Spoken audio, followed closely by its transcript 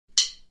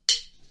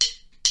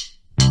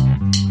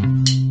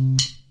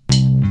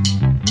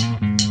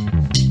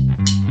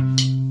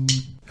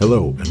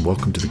Hello, and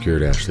welcome to the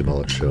Garrett Ashley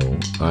Mullet Show.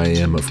 I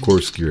am, of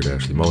course, Garrett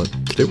Ashley Mullet.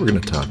 Today we're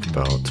going to talk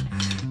about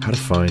how to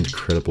find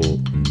credible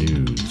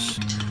news.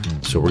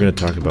 So we're going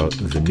to talk about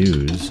the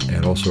news,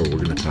 and also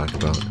we're going to talk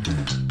about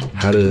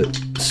how to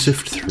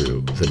sift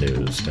through the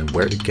news and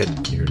where to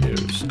get your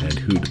news and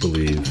who to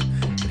believe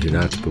and who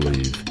not to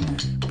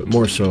believe. But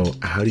more so,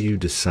 how do you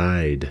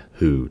decide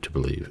who to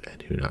believe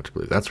and who not to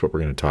believe? That's what we're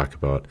going to talk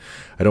about.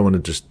 I don't want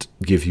to just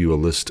give you a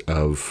list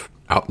of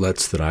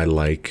outlets that I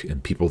like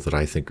and people that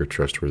I think are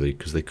trustworthy,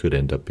 because they could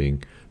end up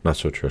being not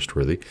so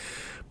trustworthy.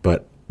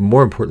 But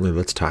more importantly,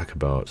 let's talk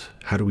about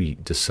how do we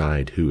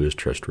decide who is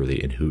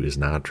trustworthy and who is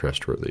not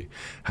trustworthy?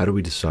 How do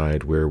we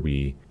decide where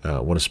we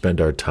want to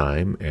spend our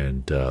time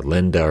and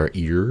lend our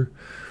ear,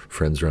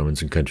 friends,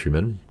 Romans, and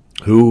countrymen?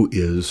 Who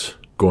is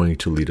going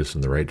to lead us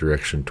in the right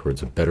direction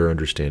towards a better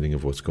understanding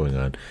of what's going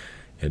on,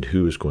 and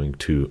who is going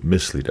to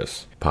mislead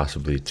us,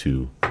 possibly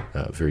to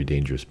very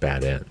dangerous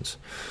bad ends?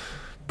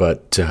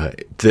 But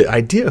the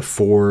idea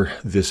for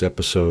this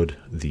episode,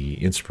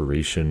 the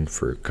inspiration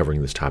for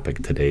covering this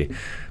topic today,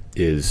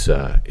 is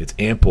it's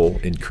ample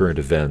in current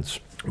events.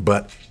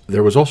 But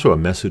there was also a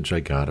message I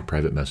got, a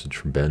private message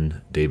from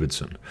Ben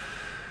Davidson.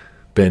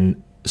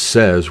 Ben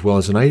says, well,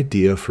 as an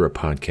idea for a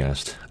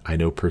podcast, I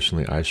know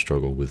personally I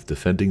struggle with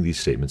defending these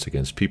statements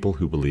against people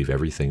who believe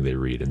everything they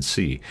read and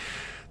see.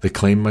 They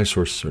claim my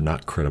sources are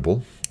not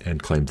credible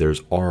and claim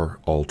theirs are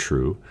all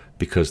true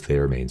because they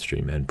are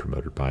mainstream and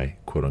promoted by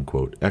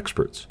quote-unquote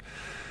experts.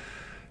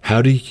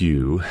 How do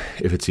you,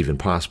 if it's even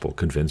possible,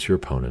 convince your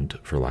opponent,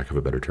 for lack of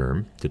a better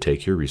term, to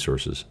take your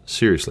resources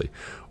seriously?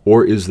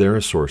 Or is there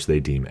a source they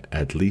deem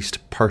at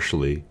least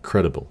partially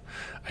credible?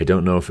 I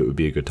don't know if it would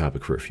be a good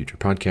topic for a future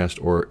podcast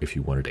or if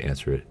you wanted to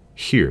answer it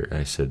here. And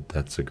I said,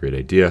 that's a great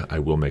idea. I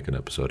will make an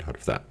episode out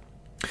of that.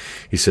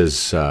 He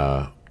says,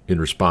 in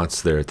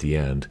response there at the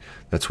end,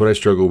 that's what I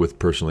struggle with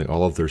personally.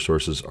 All of their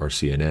sources are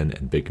CNN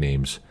and big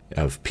names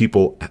of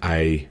people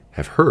I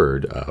have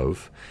heard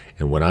of.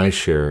 And when I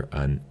share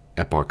an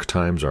Epoch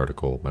Times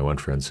article, my one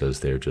friend says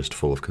they're just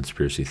full of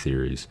conspiracy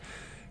theories.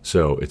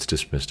 So it's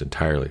dismissed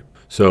entirely.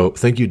 So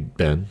thank you,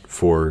 Ben,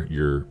 for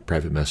your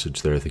private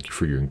message there. Thank you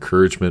for your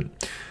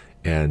encouragement.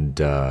 And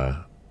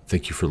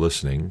thank you for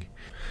listening.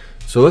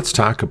 So let's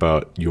talk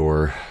about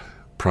your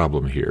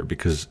problem here,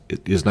 because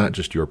it is not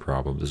just your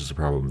problem. This is a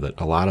problem that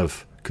a lot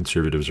of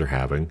conservatives are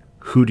having.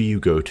 Who do you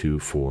go to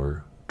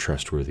for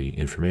trustworthy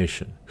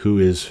information? Who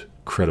is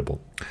credible?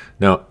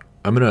 Now,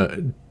 I'm going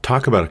to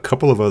talk about a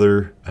couple of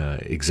other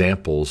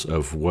examples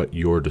of what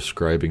you're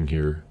describing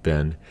here,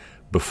 Ben,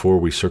 before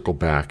we circle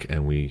back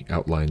and we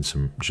outline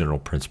some general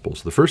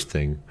principles. The first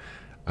thing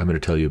I'm going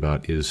to tell you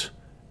about is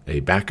a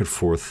back and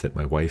forth that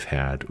my wife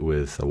had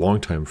with a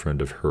longtime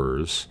friend of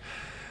hers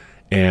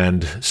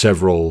and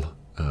several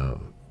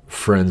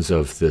friends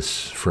of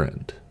this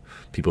friend,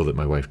 people that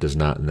my wife does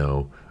not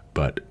know,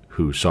 but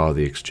who saw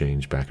the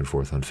exchange back and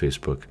forth on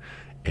Facebook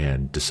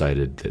and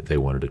decided that they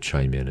wanted to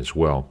chime in as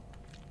well.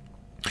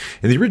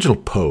 And the original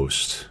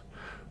post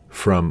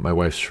from my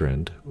wife's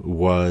friend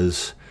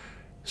was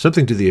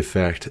something to the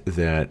effect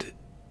that,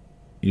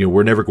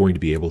 we're never going to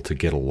be able to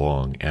get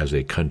along as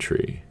a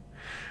country.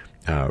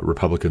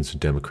 Republicans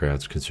and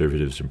Democrats,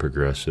 conservatives and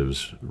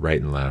progressives,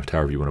 right and left,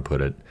 however you want to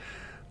put it,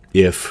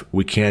 if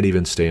we can't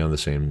even stay on the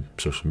same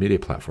social media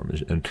platform.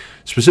 And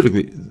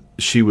specifically,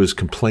 she was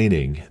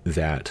complaining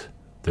that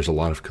there's a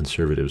lot of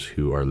conservatives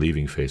who are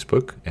leaving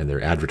Facebook, and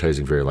they're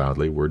advertising very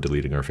loudly, we're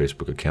deleting our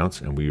Facebook accounts,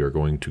 and we are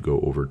going to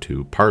go over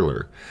to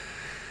Parler.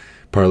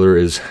 Parler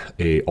is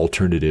a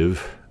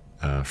alternative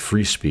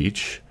free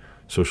speech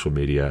social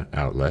media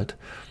outlet.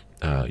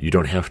 You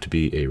don't have to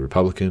be a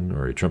Republican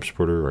or a Trump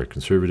supporter or a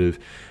conservative.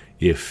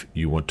 If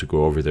you want to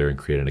go over there and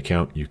create an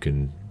account, you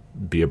can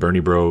be a Bernie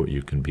bro,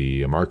 you can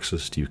be a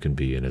Marxist, you can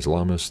be an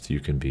Islamist, you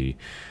can be,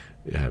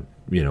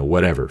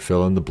 whatever,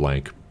 fill in the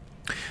blank.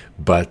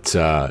 But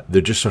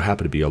there just so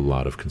happen to be a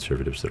lot of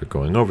conservatives that are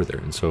going over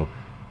there. And so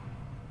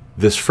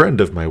this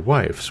friend of my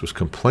wife's was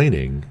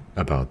complaining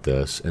about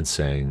this and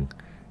saying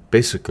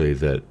basically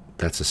that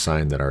that's a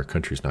sign that our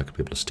country's not going to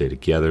be able to stay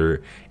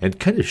together,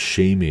 and kind of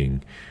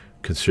shaming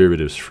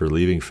conservatives for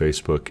leaving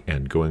Facebook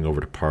and going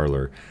over to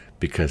Parler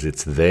because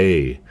it's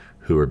they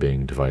who are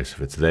being divisive.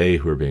 It's they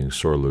who are being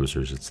sore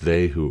losers. It's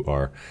they who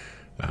are,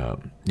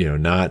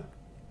 not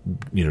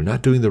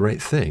doing the right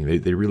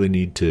thing. They really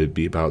need to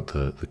be about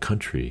the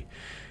country.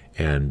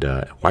 And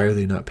why are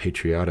they not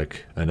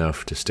patriotic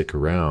enough to stick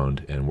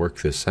around and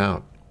work this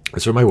out?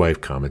 And so my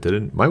wife commented,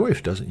 and my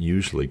wife doesn't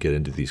usually get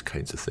into these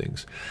kinds of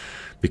things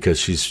because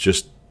she's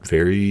just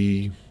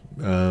very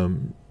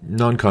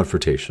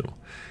non-confrontational.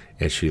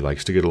 And she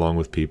likes to get along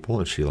with people,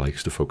 and she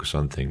likes to focus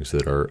on things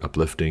that are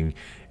uplifting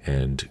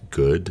and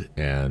good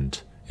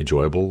and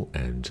enjoyable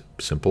and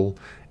simple.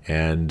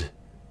 And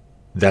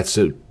that's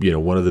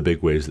one of the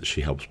big ways that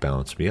she helps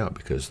balance me out,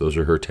 because those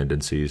are her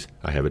tendencies.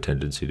 I have a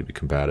tendency to be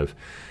combative.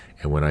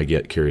 And when I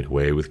get carried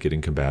away with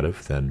getting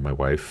combative, then my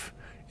wife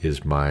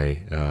is my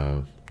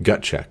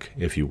gut check,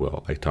 if you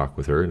will. I talk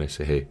with her and I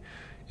say, hey,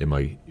 am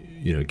I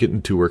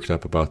getting too worked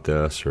up about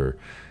this, or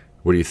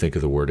What do you think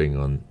of the wording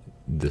on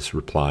this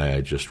reply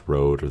I just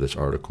wrote, or this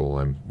article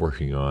I'm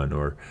working on,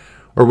 or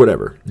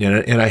whatever?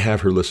 And I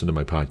have her listen to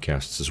my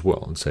podcasts as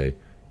well and say,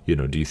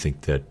 do you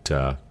think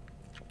that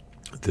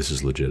this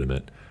is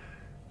legitimate?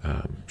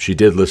 She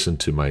did listen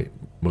to my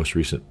most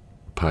recent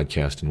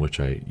podcast in which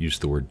I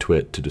used the word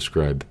twit to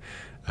describe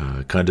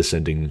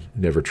condescending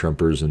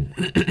never-Trumpers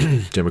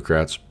and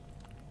Democrats.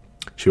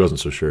 She wasn't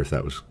so sure if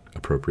that was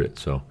appropriate.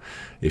 So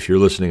if you're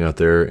listening out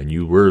there and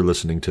you were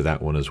listening to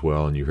that one as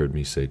well and you heard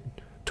me say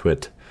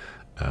twit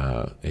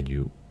and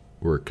you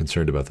were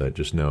concerned about that,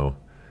 just know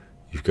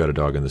you've got a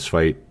dog in this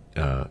fight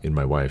in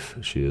my wife.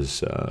 She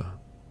is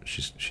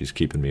she's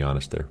keeping me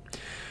honest there.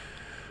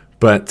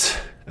 But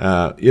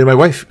my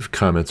wife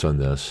comments on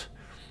this,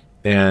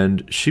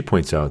 and she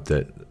points out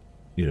that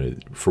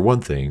for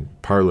one thing,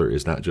 Parler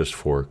is not just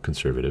for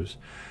conservatives,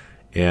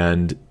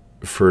 and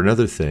for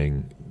another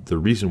thing, the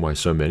reason why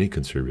so many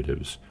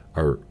conservatives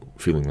are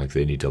feeling like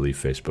they need to leave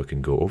Facebook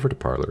and go over to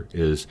Parler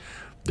is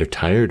they're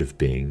tired of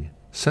being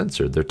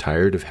censored. They're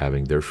tired of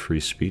having their free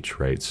speech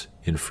rights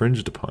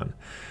infringed upon.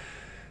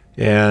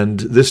 And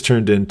this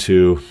turned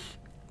into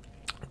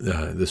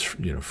this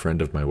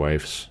friend of my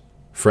wife's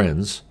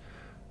friends.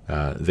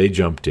 They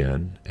jumped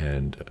in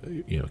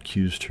and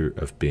accused her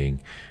of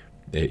being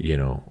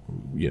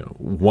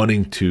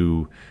wanting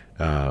to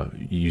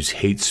use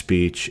hate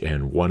speech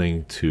and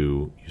wanting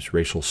to use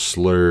racial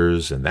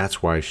slurs, and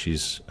that's why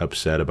she's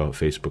upset about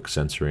Facebook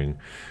censoring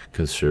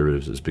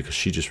conservatives, is because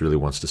she just really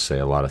wants to say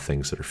a lot of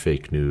things that are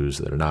fake news,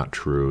 that are not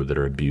true, that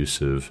are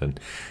abusive,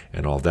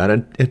 and all that.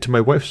 And to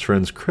my wife's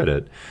friend's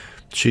credit,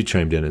 she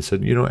chimed in and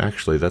said,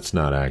 actually, that's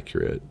not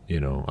accurate.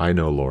 I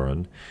know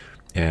Lauren,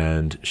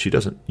 and she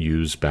doesn't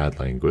use bad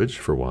language,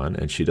 for one,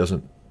 and she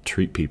doesn't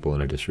treat people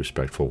in a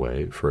disrespectful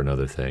way, for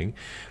another thing.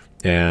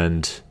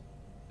 And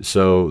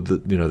so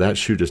that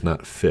shoe does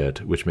not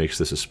fit, which makes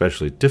this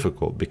especially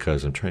difficult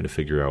because I'm trying to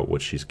figure out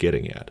what she's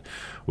getting at.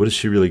 What is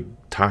she really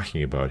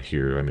talking about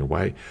here? I mean,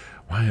 why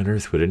on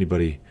earth would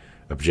anybody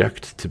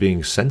object to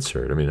being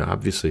censored? I mean,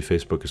 obviously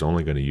Facebook is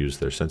only going to use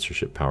their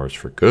censorship powers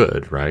for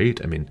good, right?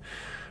 I mean,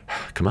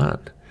 come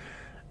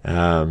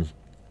on.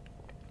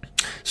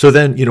 So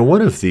then,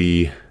 one of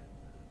the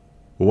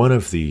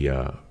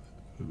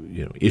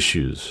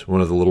issues, one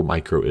of the little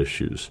micro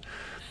issues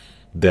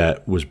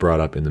that was brought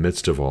up in the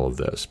midst of all of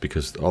this,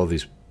 because all of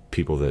these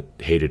people that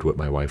hated what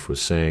my wife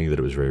was saying, that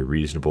it was very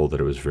reasonable, that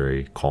it was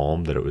very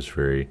calm, that it was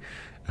very,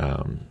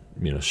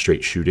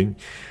 straight shooting,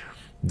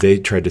 they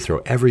tried to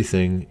throw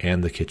everything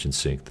and the kitchen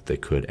sink that they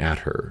could at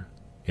her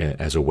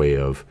as a way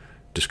of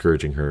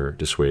discouraging her,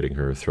 dissuading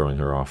her, throwing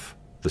her off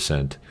the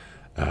scent,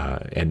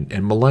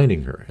 and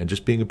maligning her and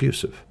just being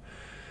abusive.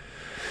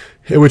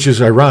 Which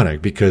is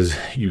ironic because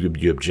you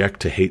object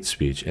to hate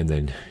speech and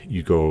then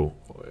you go,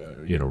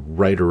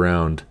 right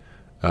around,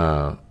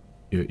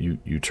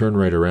 you turn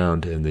right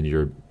around and then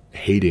you're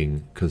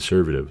hating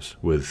conservatives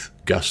with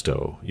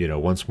gusto,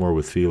 once more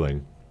with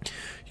feeling.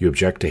 You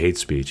object to hate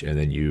speech and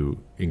then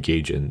you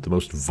engage in the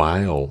most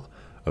vile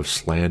of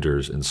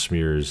slanders and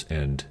smears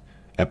and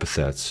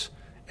epithets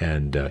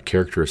and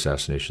character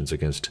assassinations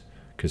against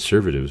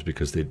conservatives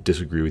because they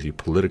disagree with you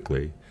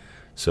politically.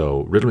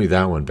 So riddle me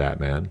that one,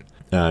 Batman.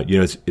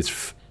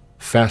 It's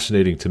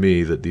fascinating to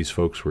me that these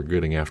folks were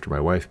getting after my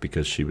wife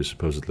because she was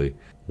supposedly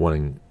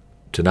wanting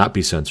to not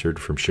be censored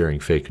from sharing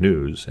fake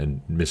news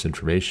and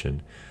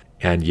misinformation,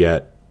 and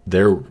yet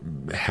they're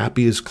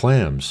happy as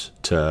clams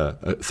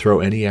to throw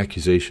any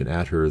accusation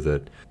at her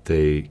that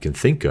they can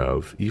think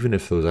of, even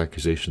if those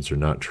accusations are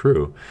not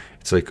true.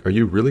 It's like, are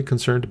you really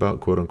concerned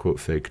about quote-unquote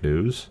fake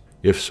news?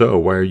 If so,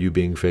 why are you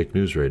being fake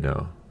news right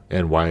now?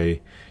 And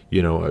why,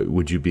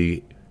 would you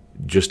be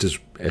just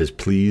as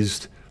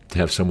pleased to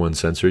have someone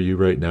censor you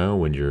right now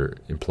when you're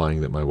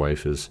implying that my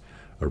wife is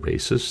a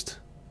racist,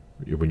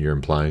 when you're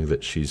implying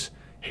that she's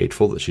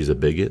hateful, that she's a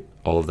bigot,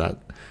 all of that?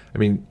 I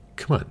mean,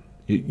 come on,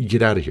 you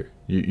get out of here.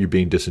 You're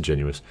being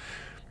disingenuous.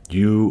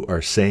 You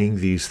are saying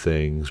these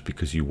things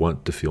because you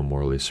want to feel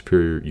morally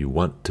superior. You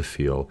want to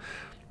feel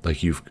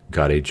like you've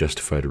got a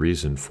justified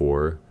reason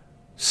for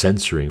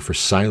censoring, for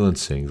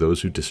silencing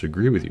those who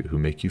disagree with you, who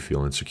make you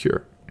feel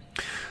insecure.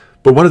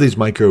 But one of these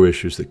micro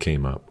issues that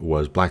came up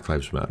was Black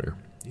Lives Matter.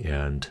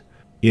 And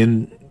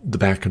in the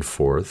back and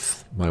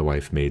forth, my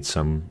wife made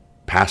some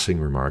passing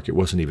remark. It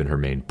wasn't even her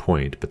main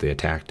point, but they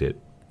attacked it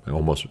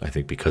almost, I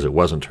think, because it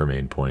wasn't her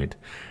main point,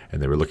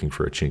 and they were looking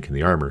for a chink in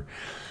the armor.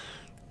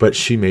 But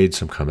she made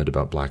some comment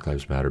about Black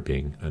Lives Matter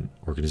being an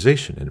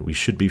organization, and we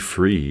should be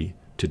free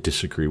to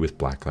disagree with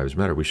Black Lives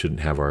Matter. We shouldn't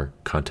have our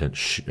content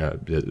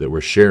that we're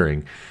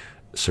sharing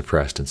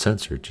suppressed and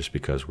censored just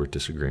because we're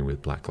disagreeing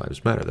with Black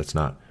Lives Matter. That's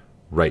not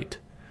right.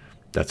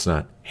 That's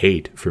not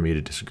hate for me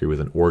to disagree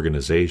with an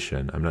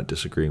organization. I'm not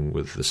disagreeing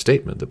with the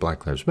statement that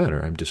Black Lives Matter.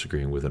 I'm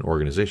disagreeing with an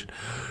organization.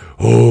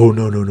 Oh,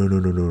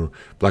 no.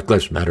 Black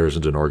Lives Matter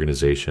isn't an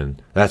organization.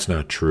 That's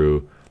not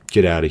true.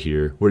 Get out of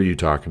here. What are you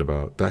talking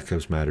about? Black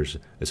Lives Matter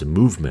is a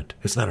movement.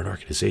 It's not an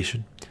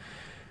organization.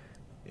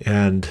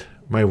 And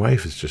my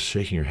wife is just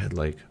shaking her head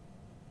like,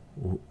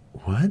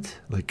 what?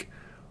 Like,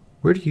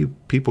 where do you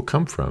people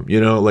come from?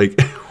 Like,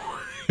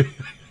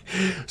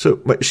 so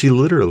my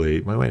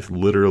wife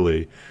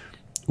literally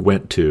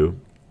went to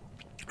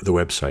the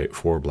website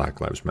for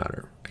Black Lives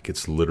Matter. Like,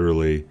 it's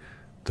literally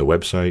the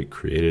website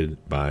created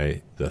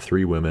by the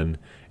three women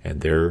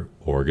and their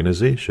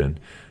organization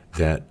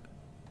that,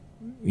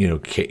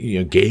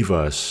 gave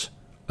us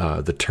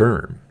the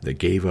term, that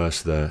gave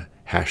us the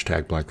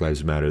hashtag Black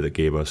Lives Matter, that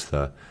gave us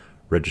the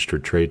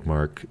registered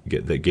trademark,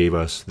 that gave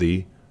us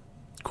the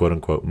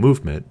quote-unquote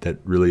movement that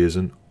really is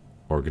an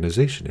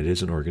organization. It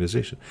is an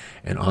organization.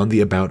 And on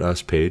the About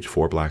Us page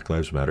for Black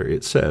Lives Matter,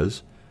 it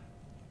says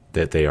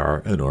that they are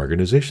an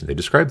organization. They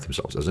describe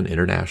themselves as an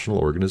international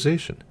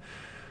organization.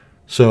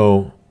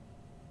 So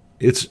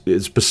it's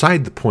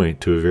beside the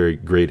point to a very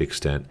great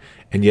extent,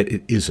 and yet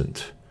it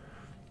isn't.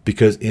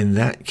 Because in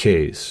that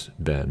case,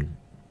 Ben,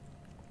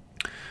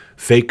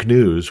 fake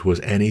news was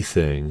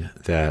anything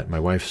that my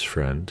wife's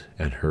friend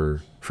and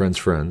her friend's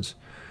friends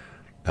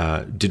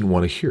didn't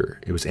want to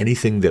hear. It was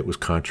anything that was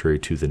contrary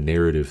to the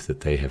narrative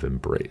that they have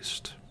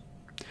embraced.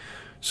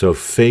 So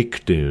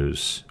fake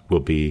news will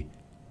be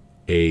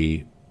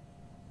a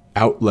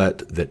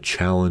outlet that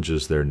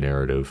challenges their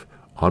narrative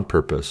on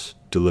purpose,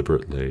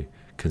 deliberately,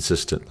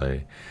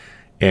 consistently.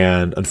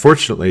 And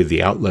unfortunately,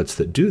 the outlets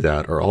that do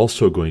that are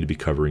also going to be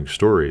covering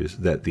stories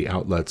that the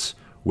outlets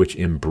which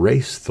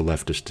embrace the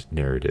leftist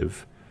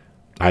narrative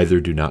either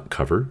do not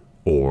cover,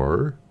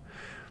 or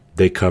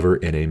they cover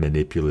in a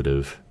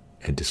manipulative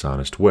and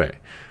dishonest way.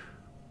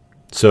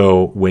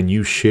 So when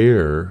you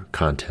share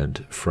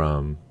content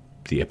from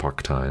the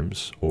Epoch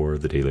Times or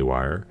the Daily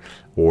Wire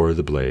or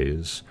the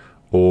Blaze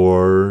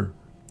or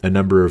a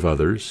number of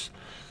others,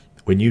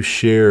 when you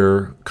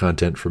share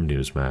content from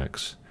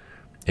Newsmax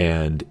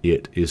and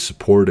it is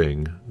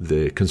supporting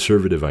the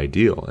conservative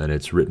ideal and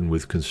it's written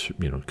with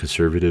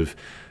conservative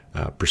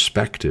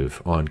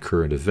perspective on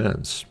current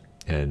events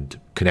and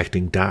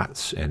connecting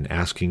dots and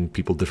asking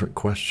people different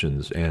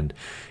questions and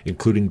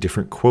including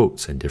different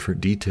quotes and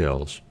different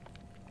details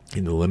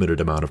in the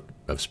limited amount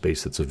of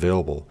space that's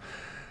available.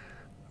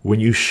 When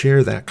you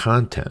share that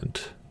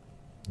content,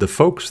 the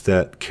folks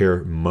that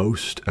care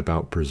most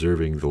about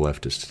preserving the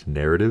leftist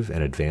narrative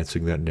and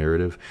advancing that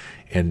narrative,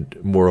 and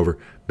moreover,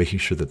 making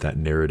sure that that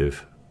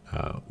narrative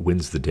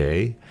wins the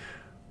day,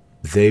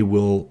 they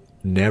will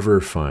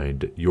never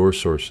find your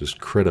sources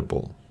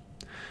credible,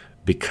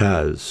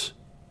 because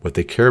what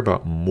they care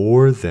about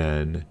more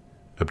than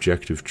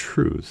objective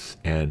truth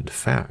and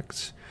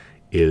facts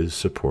is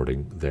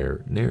supporting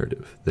their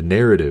narrative. The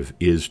narrative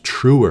is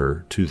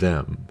truer to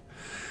them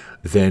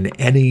than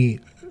any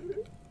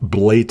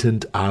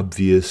blatant,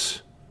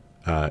 obvious,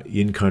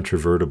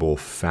 incontrovertible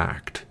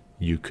fact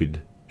you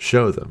could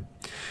show them.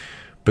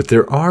 But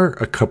there are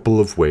a couple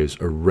of ways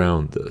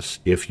around this.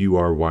 If you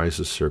are wise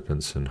as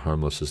serpents and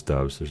harmless as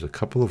doves, there's a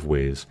couple of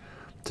ways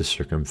to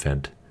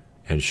circumvent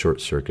and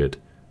short-circuit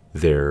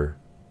their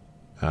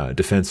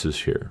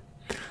defenses here.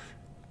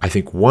 I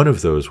think one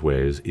of those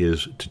ways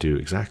is to do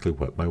exactly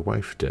what my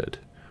wife did,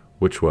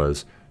 which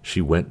was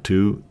she went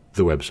to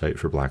the website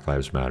for Black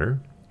Lives Matter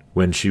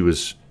when she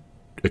was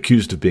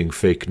accused of being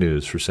fake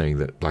news for saying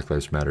that Black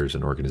Lives Matter is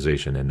an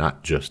organization and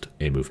not just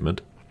a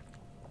movement.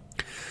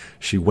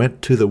 She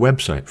went to the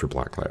website for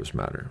Black Lives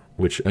Matter,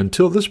 which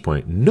until this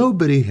point,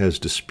 nobody has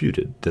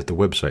disputed that the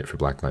website for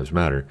Black Lives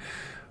Matter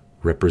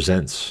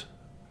represents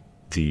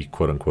the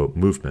quote-unquote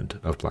movement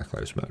of Black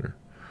Lives Matter.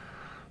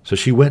 So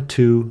she went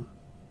to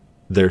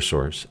their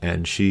source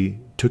and she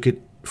took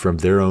it from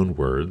their own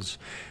words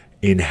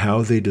in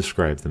how they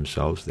describe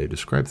themselves. They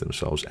describe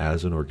themselves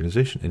as an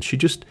organization. And she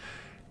just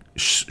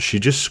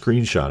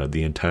screenshotted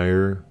the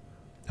entire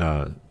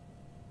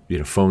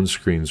phone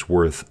screen's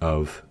worth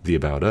of the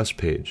About Us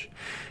page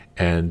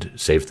and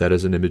saved that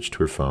as an image to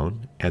her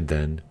phone and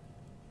then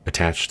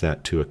attached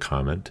that to a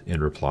comment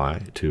in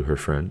reply to her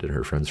friend and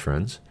her friend's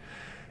friends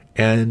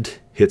and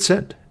hit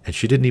send. And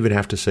she didn't even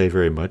have to say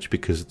very much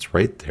because it's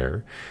right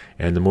there.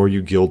 And the more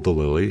you gild the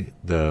lily,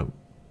 the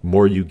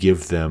more you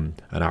give them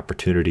an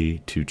opportunity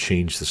to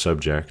change the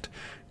subject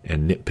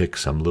and nitpick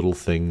some little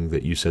thing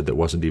that you said that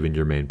wasn't even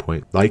your main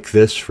point. Like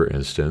this, for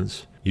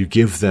instance, you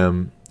give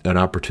them an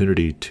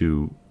opportunity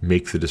to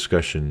make the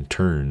discussion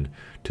turn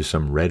to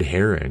some red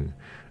herring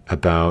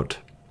about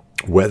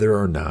whether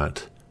or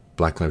not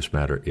Black Lives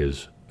Matter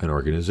is an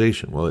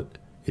organization. Well,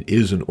 it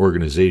is an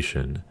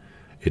organization.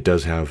 It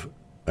does have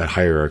a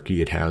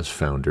hierarchy. It has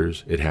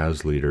founders. It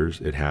has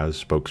leaders. It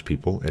has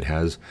spokespeople. It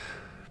has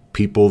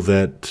people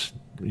that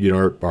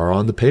are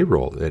on the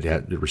payroll.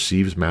 It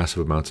receives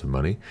massive amounts of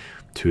money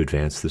to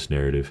advance this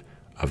narrative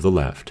of the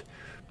left.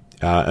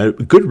 A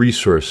good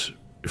resource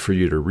for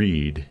you to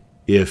read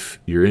if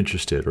you're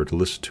interested, or to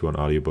listen to an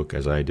audiobook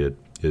as I did,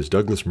 is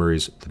Douglas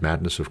Murray's The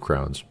Madness of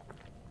Crowds,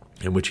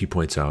 in which he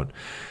points out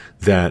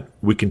that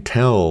we can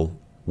tell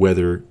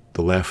whether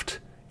the left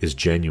is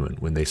genuine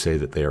when they say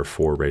that they are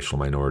for racial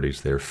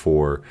minorities, they're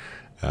for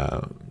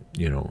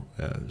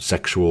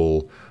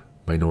sexual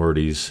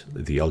minorities,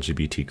 the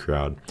LGBT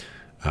crowd,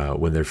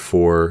 when they're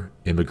for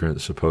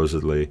immigrants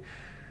supposedly.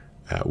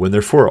 when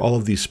they're for all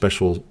of these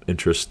special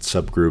interest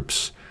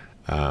subgroups,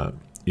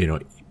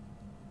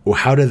 well,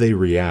 how do they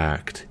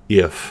react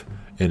if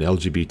an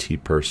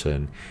LGBT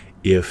person,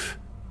 if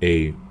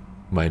a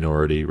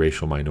minority,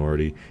 racial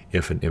minority,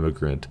 if an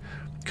immigrant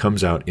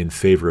comes out in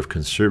favor of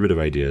conservative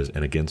ideas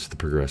and against the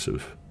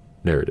progressive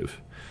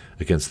narrative,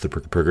 against the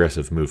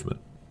progressive movement?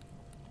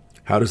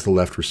 How does the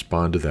left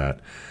respond to that?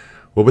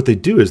 Well, what they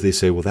do is they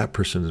say, well, that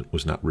person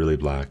was not really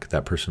black.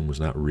 That person was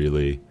not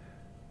really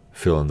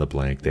fill in the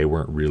blank. They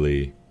weren't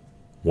really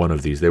one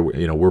of these. They were,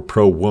 we're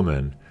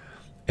pro-woman,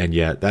 and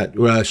yet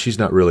she's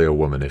not really a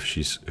woman if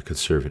she's a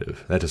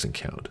conservative. That doesn't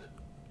count.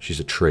 She's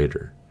a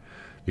traitor,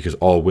 because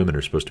all women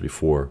are supposed to be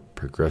for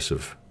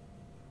progressive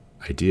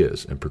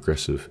ideas and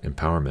progressive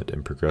empowerment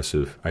and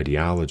progressive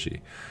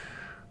ideology.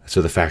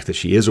 So the fact that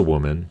she is a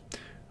woman,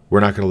 we're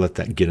not going to let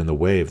that get in the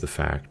way of the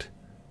fact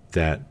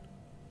that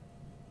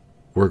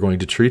we're going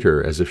to treat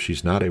her as if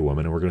she's not a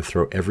woman, and we're going to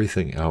throw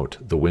everything out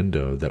the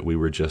window that we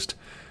were just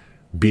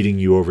beating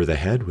you over the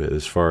head with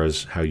as far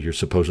as how you're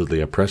supposedly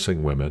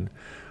oppressing women.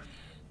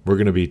 We're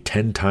going to be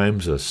 10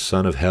 times a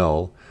son of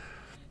hell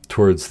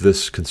towards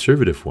this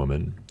conservative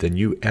woman than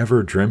you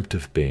ever dreamt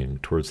of being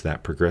towards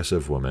that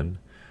progressive woman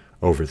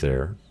over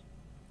there.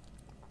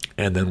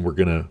 And then we're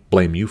going to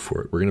blame you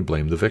for it. We're going to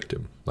blame the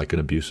victim, like an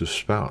abusive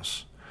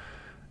spouse.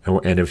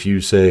 And if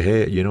you say,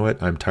 hey, you know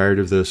what, I'm tired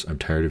of this. I'm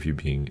tired of you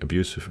being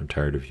abusive. I'm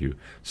tired of you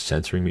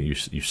censoring me.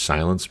 You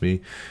silence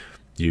me.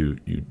 You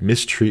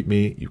mistreat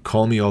me. You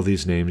call me all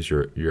these names.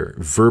 You're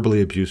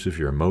verbally abusive.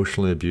 You're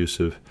emotionally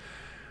abusive.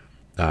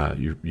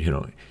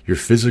 You're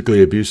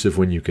physically abusive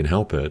when you can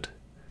help it.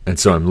 And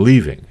so I'm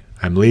leaving.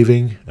 I'm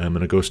going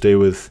to go stay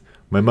with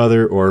my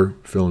mother, or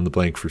fill in the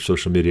blank for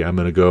social media. I'm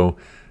going to go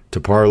to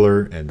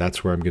Parler, and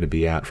that's where I'm going to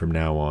be at from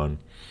now on.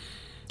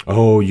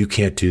 Oh, you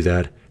can't do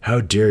that. How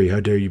dare you? How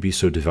dare you be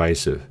so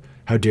divisive?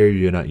 How dare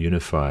you not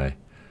unify?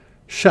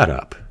 Shut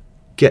up.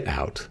 Get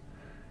out.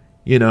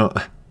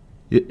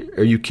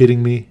 Are you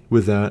kidding me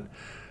with that?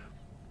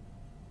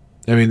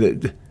 I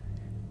mean,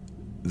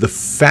 the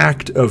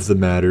fact of the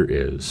matter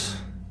is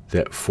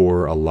that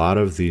for a lot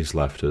of these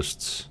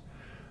leftists,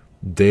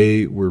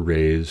 they were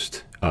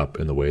raised up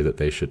in the way that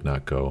they should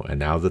not go. And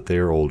now that they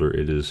are older,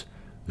 it is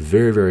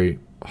very, very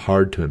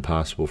hard to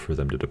impossible for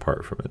them to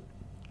depart from it.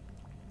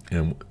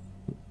 And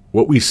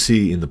what we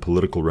see in the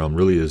political realm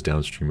really is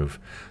downstream of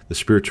the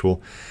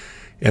spiritual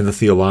and the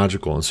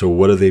theological. And so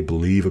what do they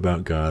believe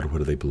about God? What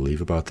do they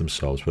believe about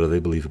themselves? What do they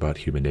believe about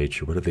human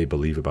nature? What do they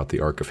believe about the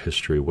arc of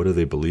history? What do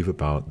they believe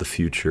about the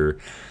future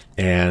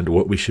and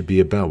what we should be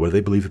about? What do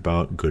they believe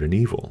about good and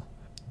evil?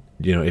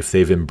 If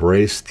they've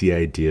embraced the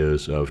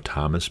ideas of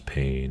Thomas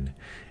Paine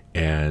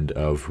and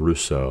of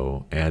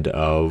Rousseau and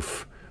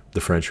of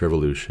the French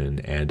Revolution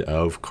and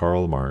of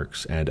Karl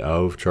Marx and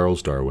of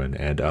Charles Darwin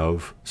and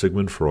of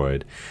Sigmund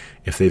Freud,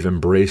 if they've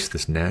embraced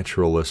this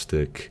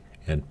naturalistic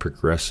and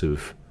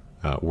progressive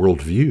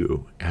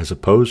worldview as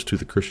opposed to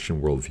the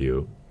Christian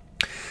worldview,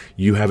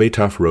 you have a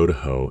tough row to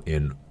hoe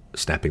in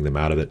snapping them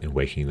out of it and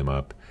waking them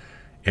up.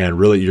 And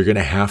really, you're going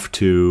to have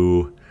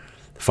to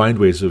find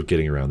ways of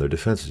getting around their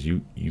defenses.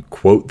 You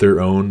quote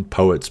their own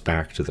poets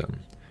back to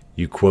them.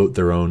 You quote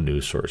their own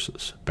news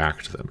sources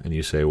back to them. And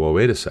you say, well,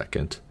 wait a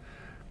second.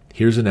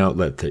 Here's an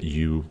outlet that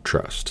you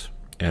trust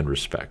and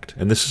respect.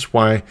 And this is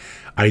why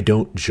I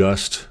don't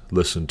just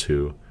listen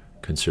to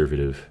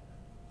conservative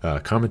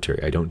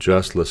commentary. I don't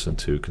just listen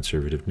to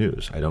conservative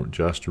news. I don't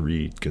just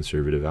read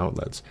conservative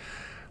outlets.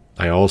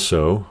 I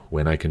also,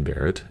 when I can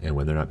bear it, and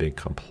when they're not being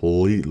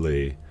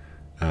completely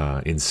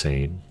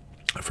insane,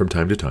 from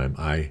time to time,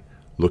 I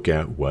look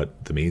at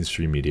what the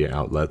mainstream media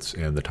outlets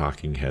and the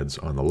talking heads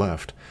on the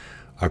left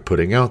are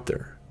putting out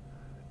there.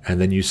 And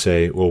then you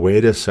say, well,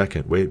 wait a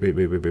second, wait.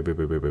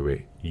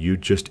 You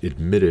just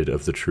admitted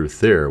of the truth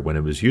there when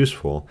it was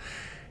useful.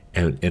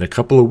 And in a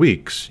couple of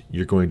weeks,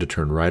 you're going to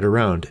turn right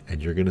around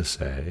and you're going to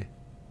say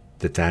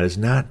that that is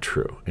not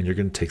true. And you're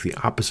going to take the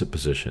opposite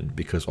position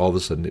because all of a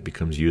sudden it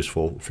becomes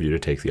useful for you to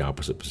take the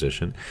opposite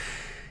position.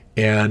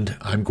 And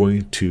I'm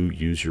going to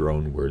use your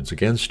own words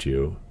against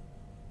you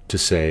to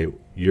say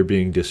you're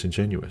being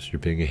disingenuous, you're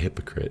being a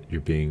hypocrite,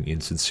 you're being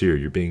insincere,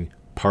 you're being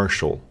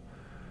partial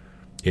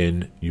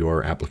in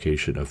your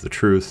application of the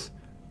truth.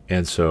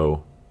 And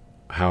so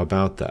how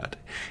about that?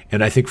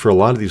 And I think for a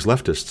lot of these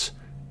leftists,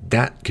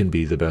 that can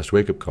be the best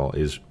wake-up call,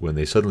 is when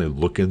they suddenly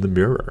look in the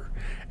mirror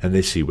and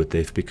they see what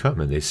they've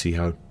become, and they see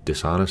how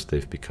dishonest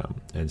they've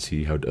become, and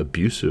see how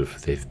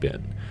abusive they've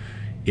been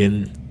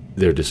in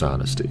their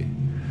dishonesty.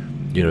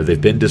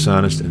 They've been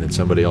dishonest, and then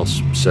somebody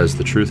else says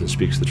the truth and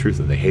speaks the truth,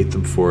 and they hate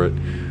them for it.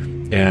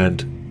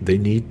 And they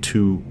need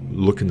to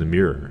look in the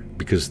mirror,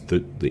 because the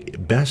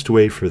best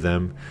way for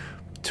them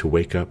to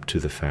wake up to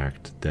the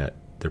fact that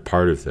they're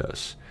part of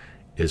this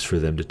is for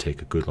them to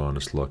take a good,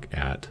 honest look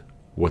at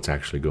what's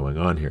actually going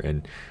on here.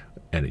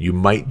 And you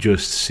might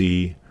just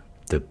see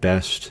the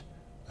best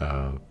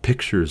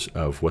pictures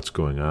of what's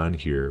going on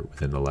here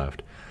within the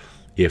left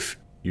if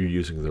you're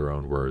using their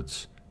own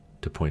words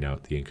to point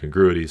out the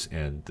incongruities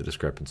and the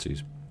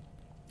discrepancies.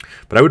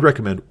 But I would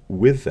recommend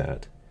with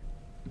that,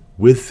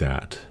 with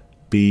that,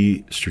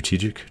 be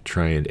strategic.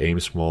 Try and aim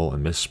small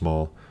and miss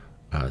small.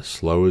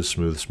 Slow is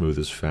smooth, smooth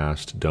is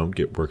fast. Don't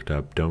get worked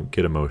up. Don't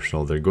get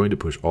emotional. They're going to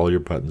push all your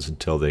buttons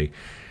until they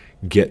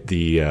get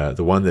the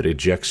one that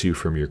ejects you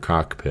from your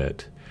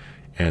cockpit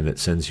and that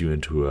sends you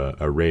into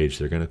a rage.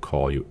 They're going to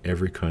call you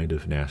every kind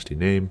of nasty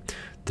name.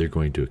 They're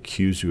going to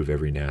accuse you of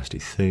every nasty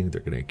thing.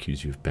 They're going to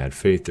accuse you of bad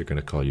faith. They're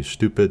going to call you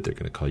stupid. They're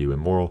going to call you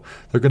immoral.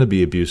 They're going to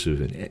be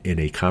abusive in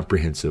a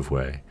comprehensive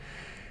way.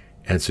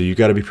 And so you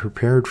got to be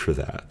prepared for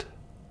that.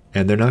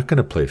 And they're not going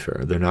to play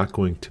fair. They're not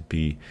going to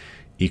be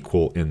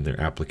equal in their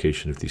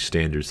application of these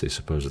standards they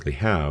supposedly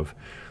have.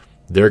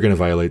 They're going to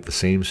violate the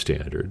same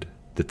standard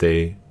that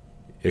they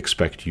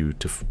expect you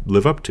to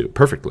live up to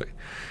perfectly.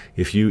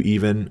 If you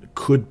even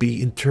could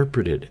be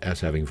interpreted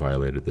as having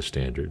violated the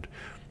standard,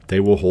 they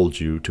will hold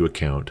you to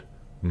account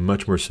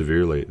much more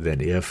severely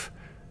than if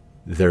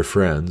their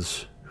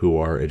friends who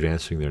are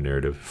advancing their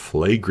narrative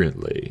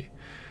flagrantly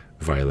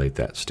violate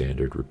that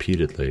standard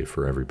repeatedly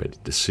for everybody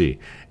to see.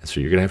 And so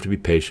you're going to have to be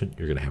patient.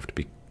 You're going to have to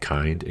be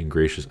kind and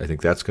gracious. I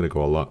think that's going to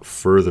go a lot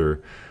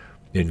further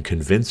in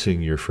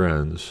convincing your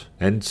friends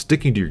and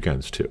sticking to your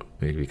guns too,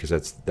 because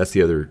that's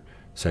the other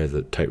side of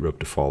the tightrope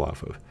to fall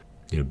off of.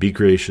 Be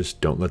gracious.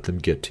 Don't let them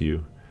get to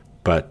you,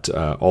 but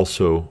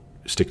also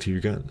stick to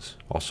your guns.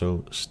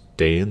 Also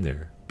stay in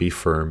there. Be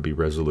firm. Be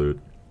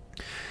resolute,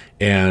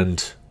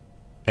 and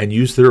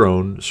use their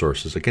own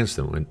sources against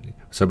them. When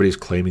somebody's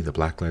claiming that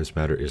Black Lives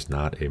Matter is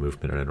not a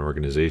movement and an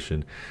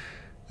organization,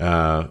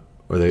 or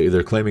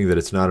they're claiming that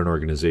it's not an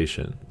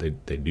organization, they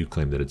do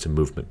claim that it's a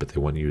movement, but they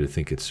want you to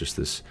think it's just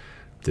this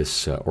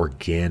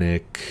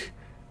organic,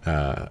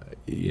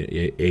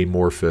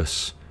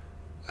 amorphous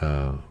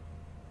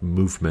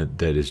movement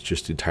that is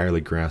just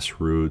entirely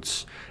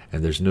grassroots,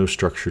 and there's no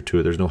structure to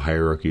it. There's no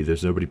hierarchy.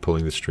 There's nobody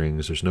pulling the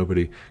strings. There's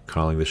nobody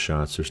calling the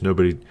shots. There's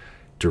nobody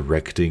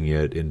directing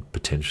it in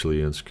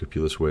potentially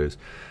unscrupulous ways.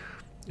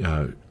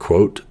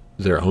 Quote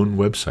their own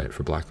website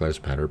for Black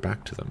Lives Matter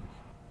back to them.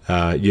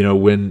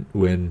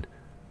 When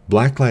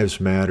Black Lives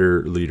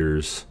Matter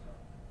leaders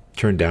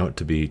turned out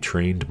to be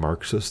trained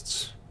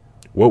Marxists,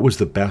 what was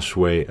the best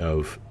way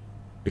of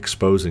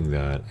exposing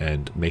that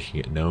and making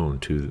it known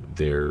to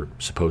their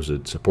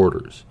supposed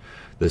supporters,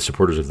 the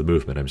supporters of the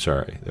movement? I'm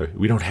sorry,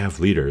 we don't have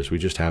leaders. We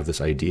just have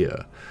this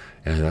idea,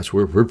 and that's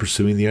where we're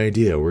pursuing the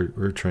idea.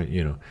 We're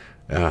trying,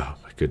 oh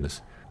my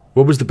goodness.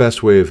 What was the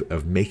best way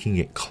of making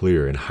it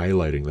clear and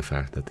highlighting the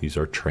fact that these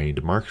are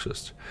trained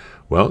Marxists?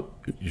 Well,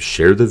 you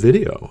share the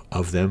video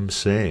of them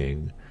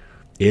saying,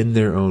 in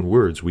their own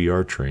words, we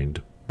are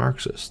trained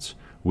Marxists.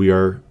 We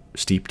are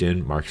steeped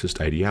in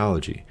Marxist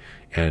ideology,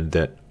 and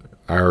that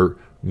our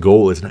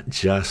goal is not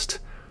just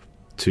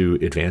to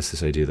advance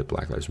this idea that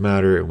Black Lives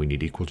Matter and we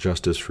need equal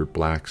justice for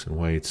blacks and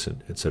whites,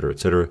 and et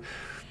cetera,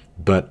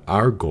 but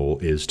our goal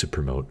is to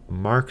promote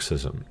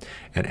Marxism.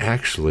 And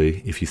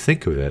actually, if you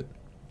think of it,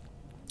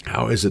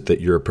 how is it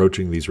that you're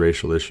approaching these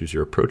racial issues?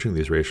 You're approaching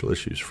these racial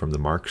issues from the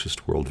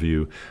Marxist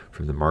worldview,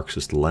 from the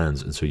Marxist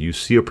lens, and so you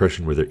see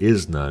oppression where there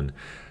is none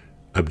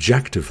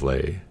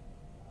objectively,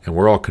 and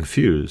we're all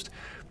confused.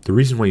 The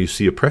reason why you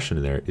see oppression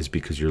in there is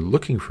because you're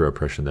looking for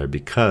oppression there,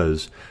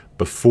 because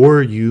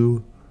before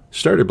you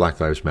started Black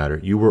Lives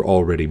Matter, you were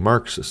already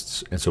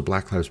Marxists. And so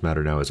Black Lives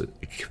Matter now is a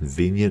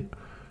convenient,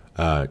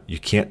 you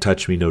can't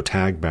touch me, no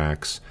tag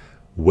backs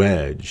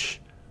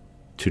wedge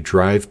to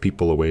drive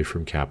people away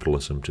from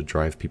capitalism, to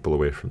drive people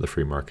away from the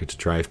free market, to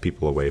drive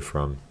people away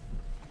from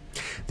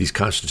these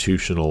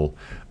constitutional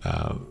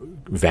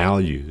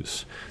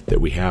values that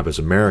we have as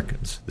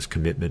Americans, this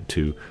commitment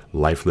to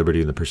life, liberty,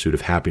 and the pursuit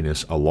of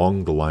happiness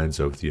along the lines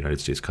of the United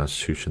States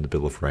Constitution, the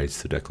Bill of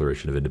Rights, the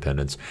Declaration of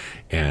Independence,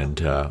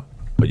 and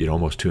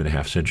almost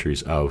 2.5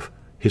 centuries of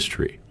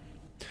history.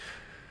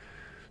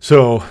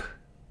 So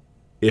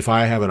if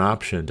I have an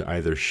option to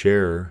either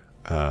share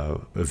a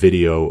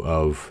video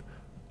of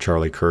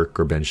Charlie Kirk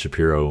or Ben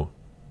Shapiro,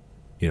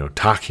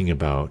 talking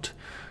about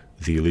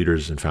the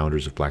leaders and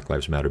founders of Black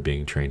Lives Matter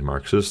being trained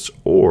Marxists,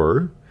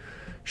 or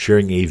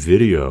sharing a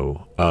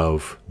video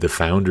of the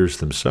founders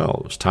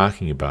themselves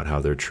talking about how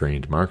they're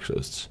trained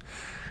Marxists,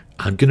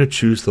 I'm going to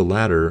choose the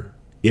latter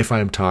if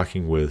I'm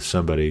talking with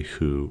somebody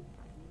who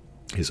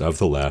is of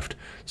the left,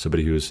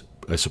 somebody who is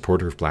a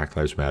supporter of Black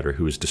Lives Matter,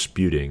 who is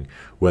disputing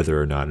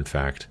whether or not, in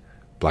fact,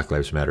 Black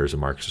Lives Matter is a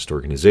Marxist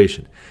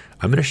organization.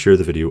 I'm going to share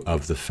the video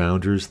of the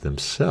founders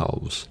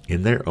themselves,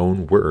 in their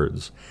own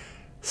words,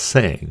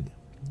 saying,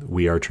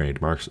 we are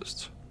trained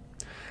Marxists.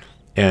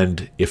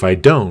 And if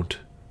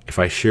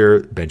I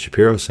share Ben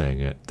Shapiro saying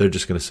it, they're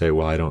just going to say,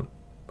 well,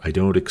 I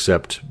don't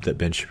accept that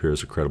Ben Shapiro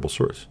is a credible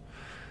source.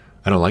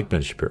 I don't like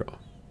Ben Shapiro.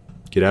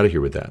 Get out of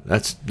here with that.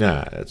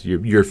 That's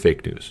you're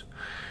fake news.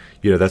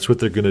 That's what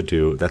they're going to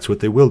do. That's what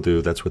they will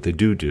do. That's what they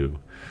do.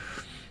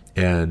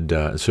 And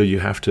so you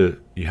have to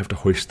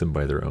hoist them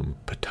by their own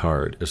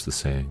petard, as the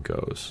saying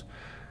goes.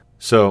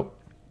 So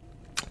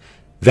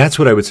that's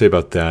what I would say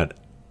about that.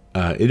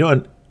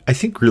 And I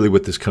think really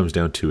what this comes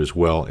down to as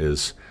well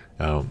is,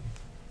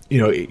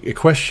 a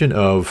question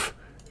of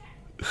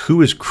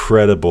who is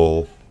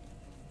credible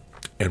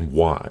and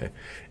why.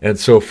 And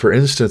so, for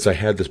instance, I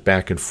had this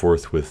back and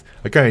forth with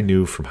a guy I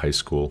knew from high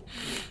school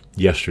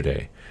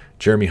yesterday,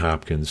 Jeremy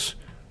Hopkins.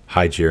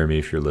 Hi, Jeremy,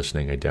 if you're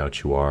listening. I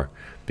doubt you are,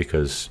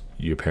 because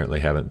you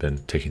apparently haven't been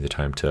taking the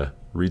time to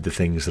read the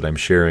things that I'm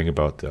sharing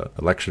about the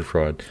election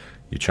fraud.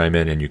 You chime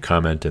in and you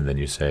comment, and then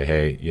you say,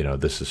 hey,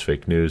 this is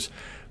fake news.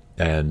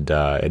 And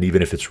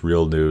even if it's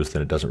real news,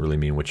 then it doesn't really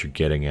mean what you're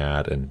getting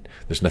at. And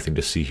there's nothing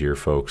to see here,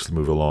 folks.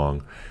 Move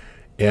along.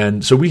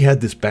 And so we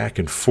had this back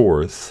and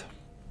forth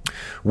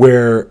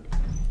where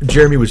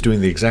Jeremy was doing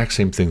the exact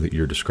same thing that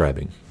you're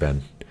describing,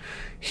 Ben.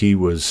 He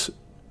was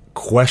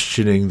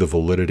questioning the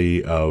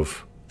validity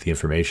of the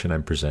information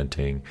I'm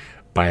presenting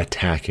by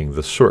attacking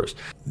the source.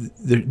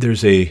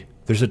 There's a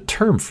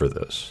term for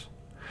this,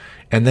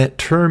 and that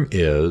term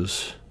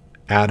is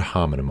ad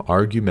hominem,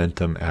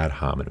 argumentum ad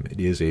hominem. It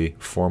is a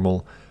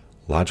formal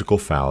logical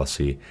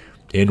fallacy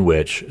in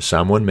which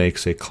someone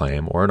makes a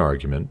claim or an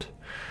argument,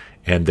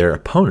 and their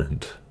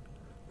opponent,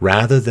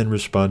 rather than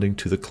responding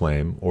to the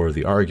claim or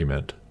the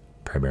argument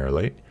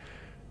primarily,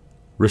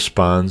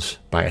 responds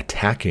by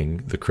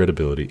attacking the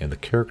credibility and the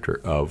character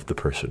of the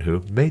person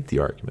who made the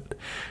argument.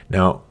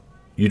 Now,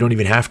 you don't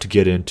even have to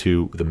get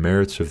into the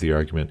merits of the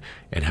argument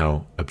and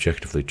how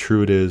objectively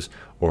true it is,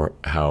 or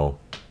how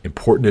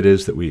important it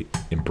is that we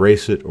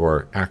embrace it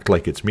or act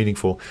like it's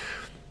meaningful.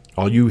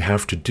 All you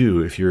have to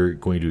do, if you're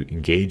going to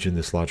engage in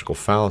this logical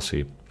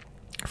fallacy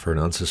for an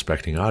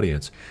unsuspecting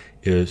audience,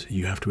 is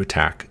you have to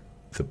attack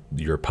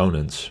your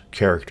opponent's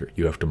character.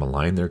 You have to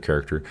malign their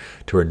character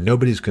to where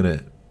nobody's going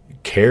to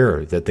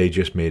care that they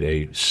just made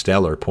a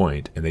stellar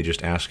point and they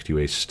just asked you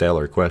a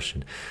stellar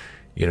question.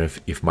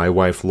 If my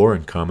wife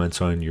Lauren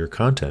comments on your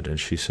content and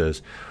she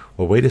says,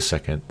 well, wait a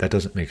second, that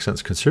doesn't make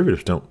sense.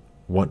 Conservatives don't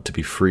want to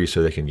be free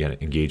so they can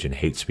engage in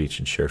hate speech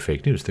and share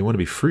fake news. They want to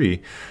be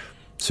free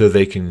so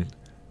they can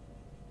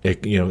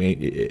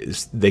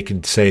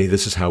say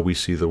this is how we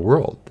see the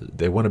world.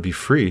 They want to be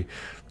free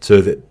so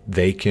that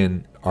they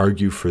can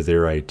argue for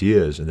their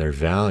ideas and their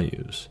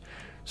values.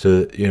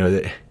 So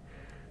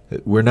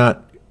we're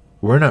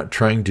not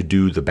trying to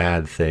do the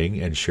bad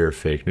thing and share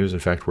fake news. In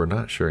fact, we're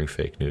not sharing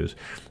fake news.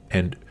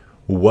 And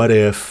what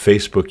if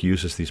Facebook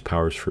uses these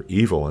powers for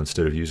evil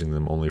instead of using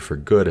them only for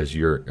good, as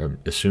you're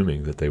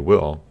assuming that they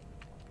will?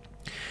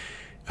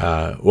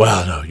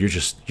 Well, no, you're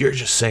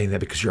just saying that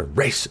because you're a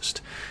racist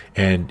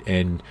and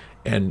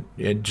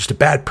just a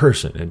bad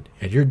person,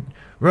 and you're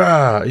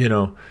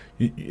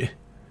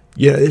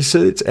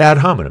it's ad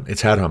hominem.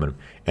 It's ad hominem,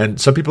 and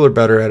some people are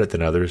better at it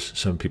than others.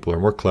 Some people are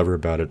more clever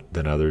about it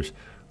than others.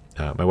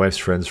 My wife's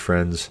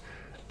friends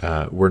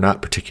were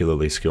not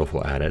particularly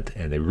skillful at it,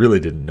 and they really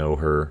didn't know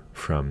her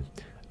from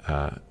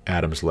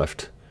Adam's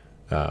left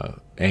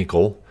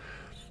ankle.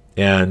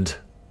 And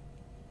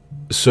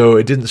so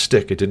it didn't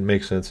stick. It didn't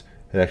make sense.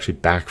 It actually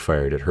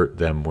backfired. It hurt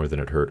them more than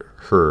it hurt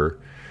her.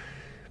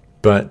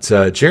 But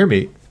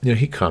Jeremy,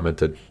 he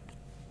commented,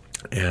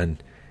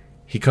 and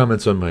he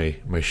comments on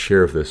my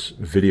share of this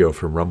video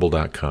from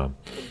rumble.com.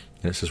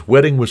 And it says,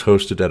 wedding was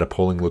hosted at a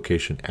polling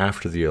location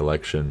after the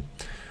election.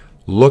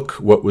 Look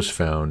what was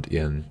found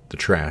in the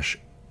trash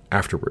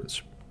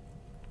afterwards.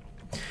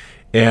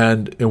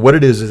 And what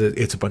it is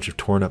it's a bunch of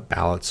torn up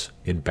ballots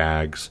in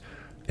bags,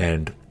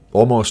 and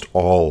almost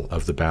all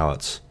of the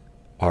ballots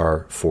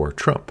are for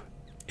Trump.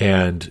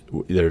 And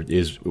there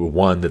is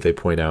one that they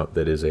point out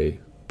that is a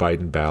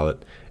Biden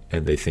ballot,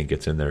 and they think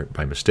it's in there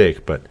by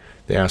mistake. But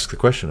they ask the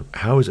question of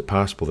how is it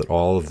possible that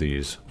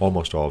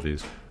almost all of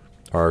these,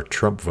 are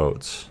Trump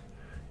votes?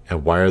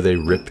 And why are they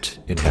ripped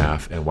in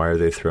half? And why are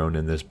they thrown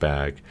in this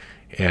bag?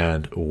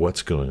 And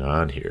what's going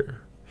on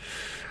here?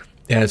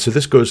 And so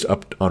this goes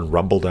up on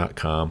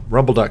rumble.com.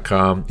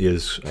 Rumble.com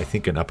is, I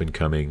think, an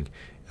up-and-coming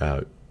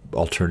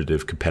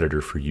alternative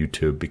competitor for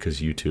YouTube, because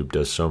YouTube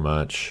does so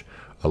much,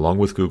 along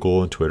with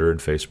Google and Twitter and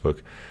Facebook.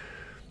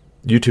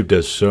 YouTube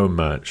does so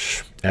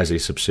much as a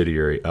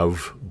subsidiary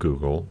of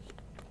Google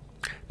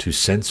to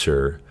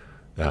censor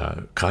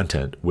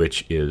content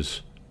which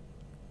is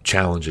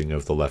challenging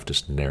of the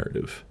leftist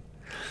narrative.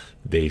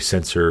 They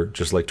censor,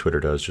 just like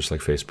Twitter does, just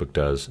like Facebook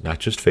does, not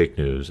just fake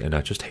news and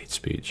not just hate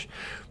speech.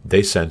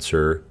 They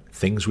censor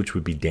things which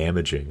would be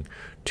damaging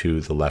to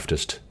the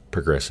leftist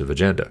progressive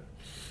agenda.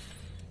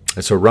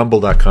 And so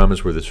rumble.com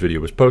is where this video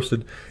was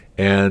posted,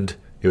 and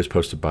it was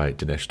posted by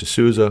Dinesh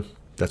D'Souza.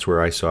 That's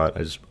where I saw it. I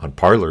was on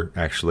Parler,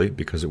 actually,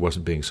 because it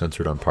wasn't being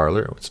censored on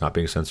Parler. It's not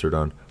being censored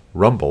on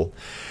Rumble.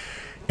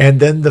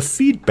 And then the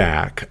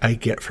feedback I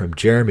get from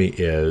Jeremy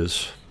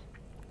is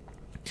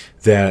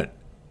that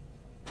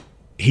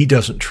he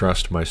doesn't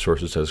trust my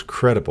sources as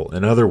credible.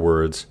 In other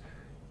words,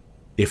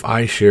 if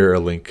I share a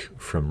link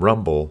from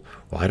Rumble,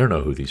 well, I don't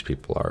know who these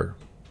people are.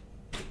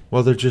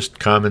 Well, they're just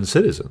common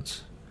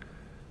citizens.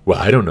 Well,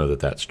 I don't know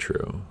that that's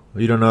true.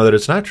 You don't know that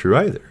it's not true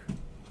either,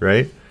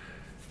 right?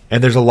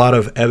 And there's a lot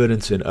of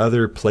evidence in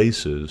other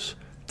places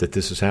that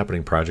this is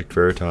happening. Project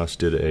Veritas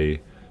did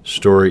a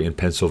story in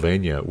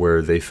Pennsylvania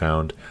where they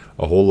found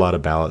a whole lot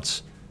of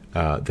ballots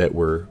that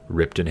were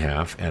ripped in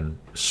half, and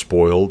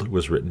spoiled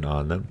was written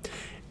on them.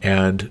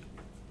 And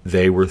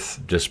they were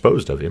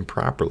disposed of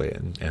improperly,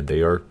 and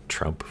they are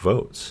Trump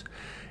votes.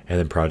 And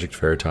then Project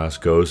Veritas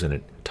goes and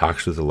it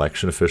talks with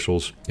election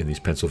officials in these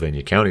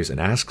Pennsylvania counties and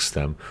asks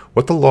them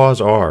what the laws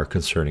are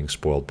concerning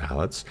spoiled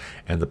ballots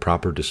and the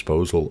proper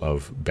disposal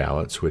of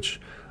ballots, which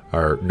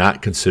are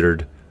not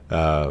considered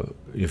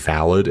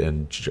valid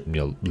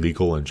and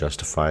legal and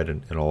justified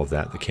and all of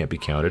that can't be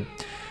counted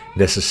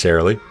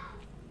necessarily.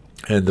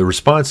 And the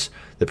response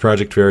that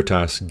Project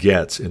Veritas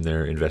gets in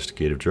their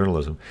investigative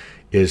journalism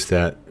is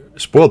that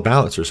spoiled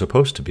ballots are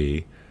supposed to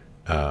be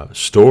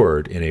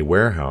stored in a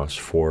warehouse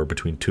for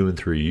between 2 and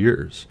 3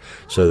 years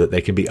so that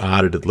they can be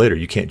audited later.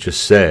 You can't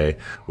just say,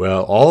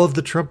 well, all of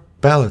the Trump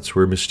ballots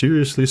were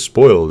mysteriously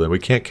spoiled and we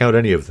can't count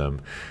any of them.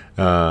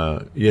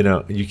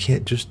 You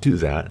can't just do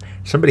that.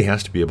 Somebody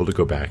has to be able to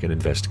go back and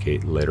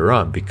investigate later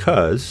on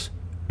because,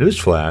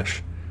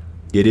 newsflash,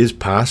 it is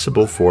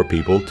possible for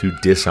people to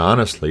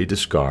dishonestly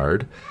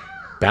discard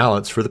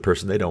ballots for the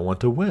person they don't want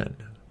to win.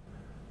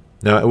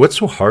 Now, what's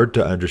so hard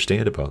to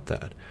understand about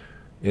that?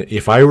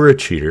 If I were a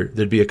cheater,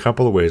 there'd be a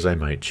couple of ways I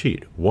might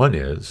cheat. One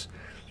is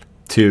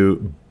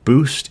to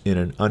boost in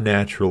an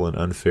unnatural and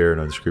unfair and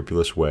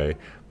unscrupulous way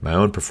my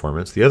own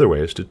performance. The other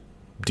way is to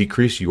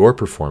decrease your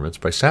performance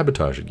by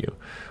sabotaging you.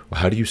 Well,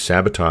 how do you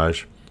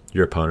sabotage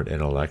your opponent in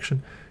an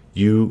election?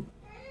 You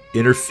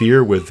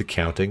interfere with the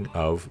counting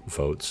of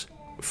votes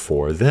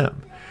for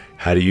them.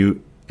 How do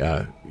you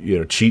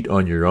cheat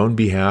on your own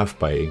behalf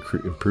by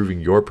improving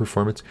your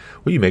performance?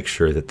 Well, you make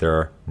sure that there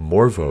are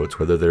more votes,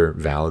 whether they're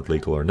valid,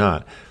 legal, or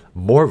not,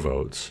 more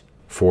votes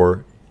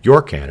for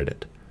your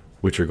candidate,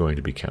 which are going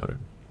to be counted.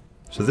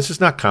 So this is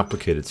not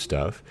complicated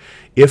stuff.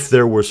 If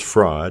there was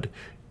fraud,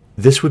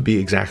 this would be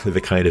exactly the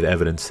kind of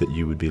evidence that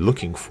you would be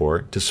looking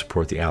for to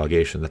support the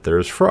allegation that there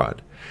is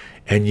fraud.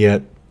 And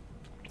yet,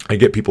 I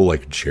get people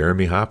like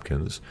Jeremy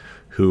Hopkins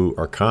who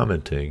are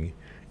commenting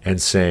and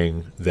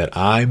saying that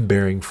I'm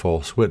bearing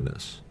false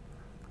witness.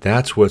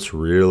 That's what's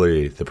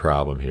really the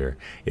problem here.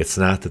 It's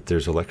not that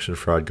there's election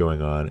fraud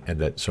going on and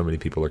that so many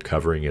people are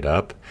covering it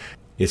up.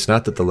 It's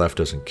not that the left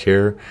doesn't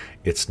care.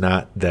 It's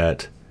not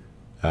that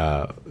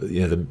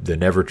the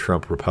Never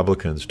Trump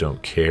Republicans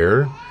don't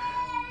care.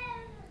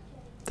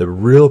 The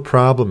real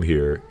problem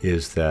here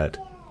is that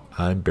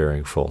I'm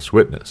bearing false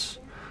witness.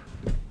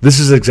 This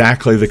is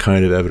exactly the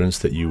kind of evidence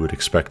that you would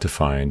expect to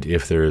find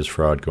if there is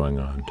fraud going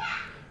on.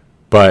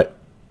 But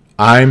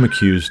I'm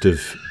accused of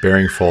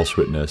bearing false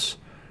witness,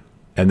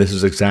 and this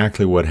is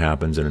exactly what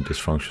happens in a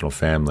dysfunctional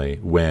family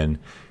when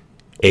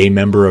a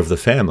member of the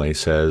family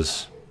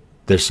says,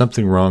 there's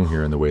something wrong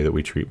here in the way that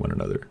we treat one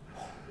another.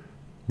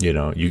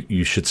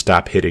 You should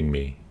stop hitting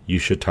me. You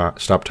should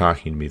stop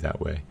talking to me that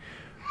way.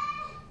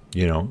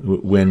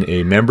 When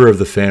a member of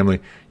the family,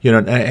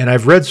 and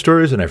I've read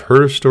stories and I've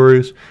heard of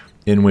stories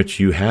in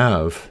which you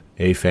have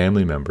a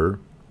family member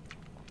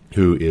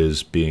who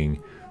is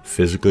being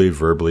physically,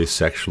 verbally,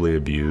 sexually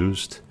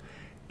abused,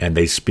 and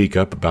they speak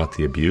up about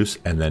the abuse,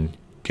 and then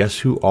guess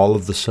who all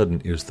of a sudden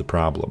is the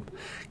problem?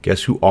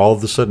 Guess who all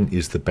of a sudden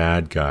is the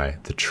bad guy,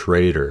 the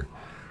traitor?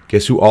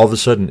 Guess who all of a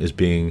sudden is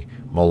being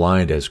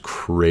maligned as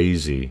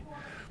crazy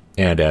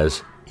and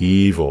as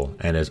evil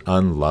and as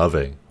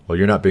unloving? Well,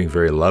 you're not being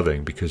very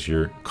loving because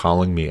you're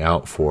calling me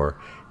out for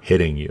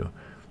hitting you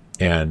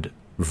and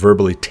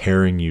verbally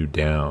tearing you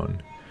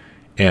down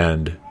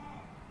and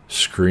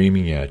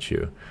screaming at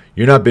you.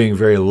 You're not being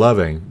very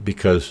loving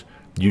because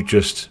you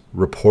just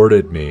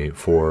reported me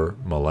for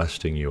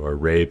molesting you or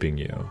raping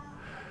you,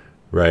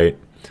 right?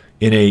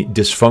 In a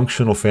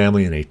dysfunctional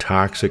family, in a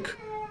toxic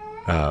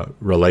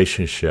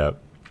relationship,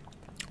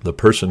 the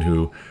person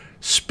who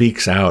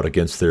speaks out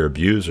against their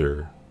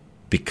abuser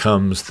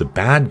becomes the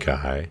bad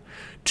guy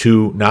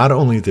to not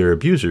only their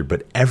abuser,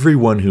 but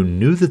everyone who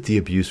knew that the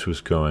abuse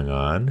was going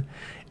on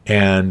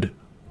and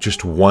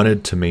just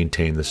wanted to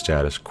maintain the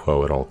status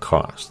quo at all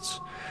costs.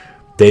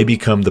 They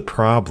become the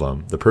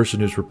problem. The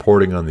person who's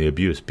reporting on the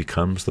abuse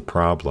becomes the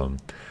problem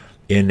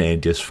in a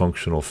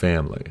dysfunctional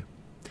family.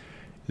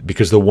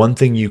 Because the one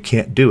thing you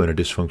can't do in a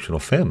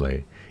dysfunctional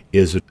family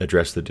is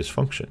address the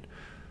dysfunction.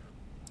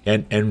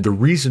 And the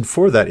reason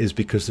for that is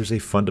because there's a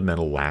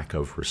fundamental lack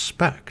of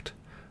respect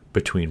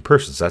between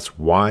persons. That's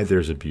why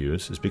there's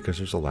abuse, is because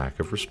there's a lack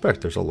of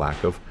respect. There's a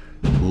lack of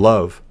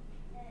love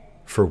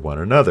for one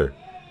another.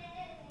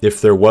 If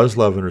there was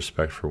love and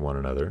respect for one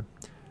another,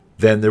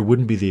 then there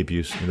wouldn't be the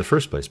abuse in the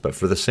first place. But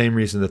for the same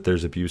reason that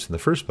there's abuse in the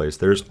first place,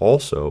 there's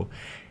also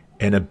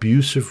an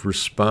abusive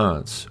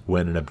response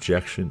when an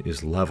objection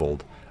is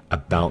leveled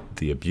about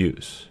the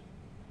abuse.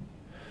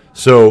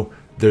 So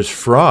there's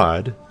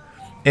fraud,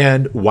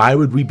 and why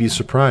would we be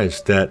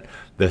surprised that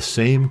the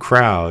same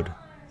crowd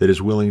that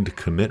is willing to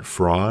commit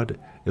fraud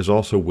is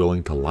also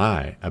willing to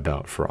lie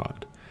about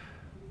fraud?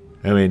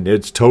 I mean,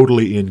 it's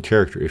totally in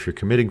character. If you're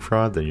committing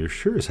fraud, then you're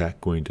sure as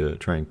heck going to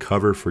try and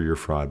cover for your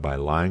fraud by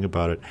lying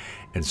about it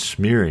and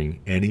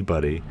smearing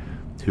anybody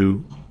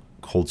who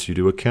holds you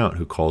to account,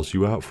 who calls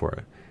you out for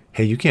it.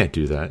 Hey, you can't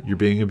do that. You're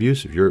being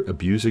abusive. You're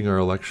abusing our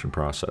election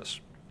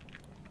process.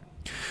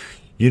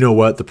 You know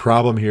what? The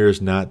problem here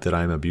is not that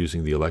I'm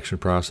abusing the election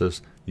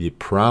process. The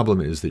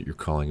problem is that you're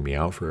calling me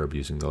out for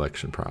abusing the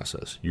election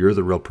process. You're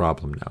the real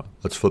problem now.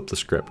 Let's flip the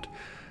script.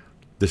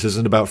 This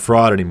isn't about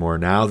fraud anymore.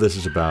 Now this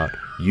is about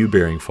you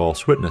bearing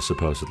false witness,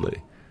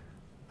 supposedly.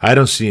 I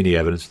don't see any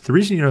evidence. The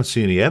reason you don't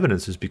see any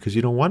evidence is because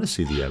you don't want to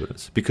see the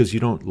evidence, because you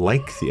don't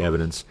like the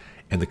evidence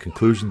and the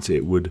conclusions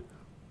it would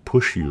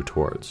push you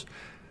towards.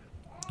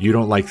 You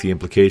don't like the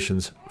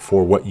implications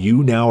for what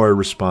you now are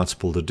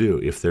responsible to do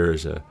if there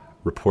is a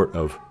report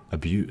of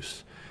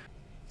abuse.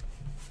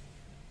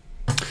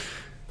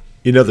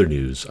 In other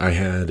news, I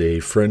had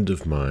a friend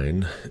of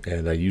mine,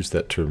 and I use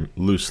that term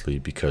loosely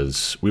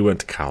because we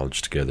went to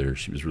college together.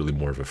 She was really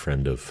more of a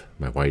friend of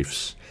my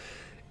wife's,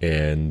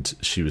 and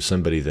she was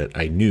somebody that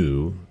I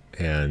knew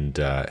and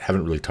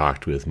haven't really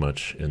talked with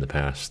much in the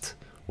past,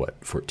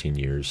 14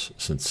 years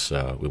since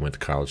we went to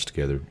college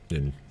together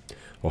in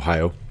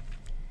Ohio.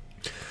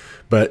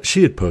 But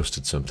she had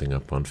posted something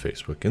up on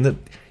Facebook, and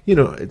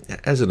that,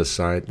 as an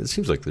aside, it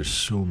seems like there's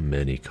so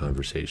many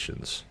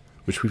conversations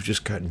which we've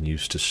just gotten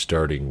used to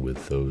starting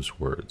with those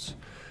words.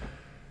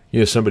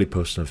 Somebody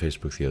posted on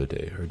Facebook the other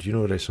day, or do you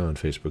know what I saw on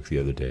Facebook the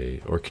other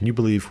day? Or can you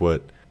believe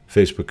what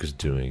Facebook is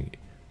doing?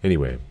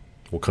 Anyway,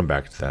 we'll come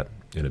back to that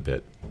in a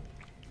bit.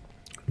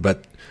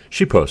 But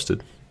she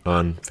posted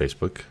on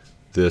Facebook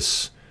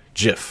this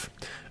GIF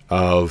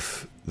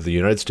of the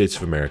United States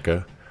of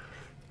America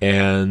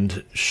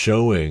and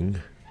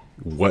showing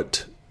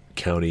what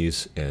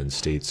counties and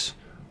states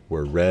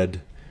were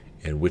red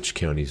and which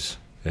counties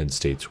and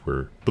states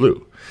were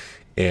blue.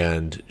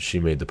 And she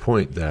made the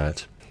point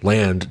that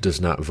land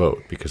does not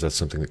vote, because that's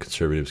something that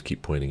conservatives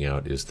keep pointing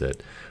out, is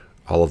that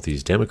all of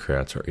these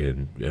Democrats are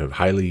in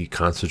highly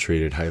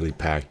concentrated, highly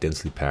packed,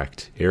 densely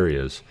packed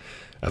areas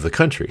of the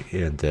country,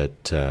 and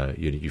that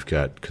you've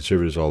got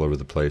conservatives all over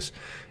the place,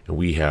 and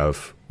we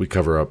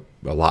cover up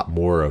a lot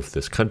more of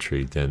this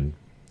country than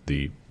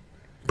the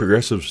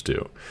progressives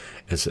do,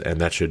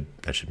 and that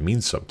should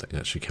mean something.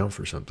 That should count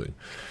for something.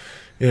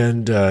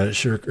 And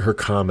her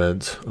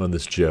comment on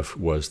this GIF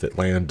was that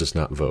land does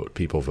not vote,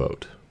 people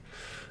vote.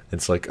 And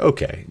it's like,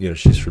 okay,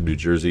 she's from New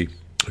Jersey.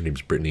 Her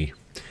name's Brittany.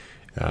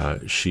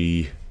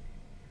 She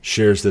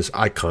shares this.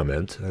 I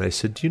comment, and I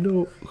said, do you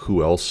know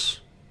who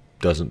else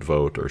doesn't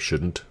vote, or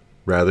shouldn't,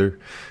 rather?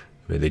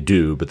 I mean, they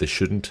do, but they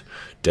shouldn't.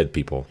 Dead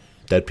people.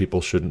 Dead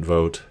people shouldn't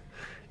vote,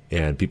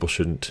 and people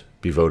shouldn't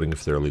be voting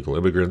if they're illegal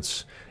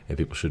immigrants, and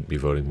people shouldn't be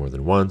voting more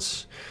than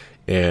once,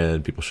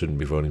 and people shouldn't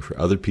be voting for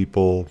other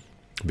people,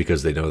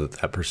 because they know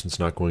that person's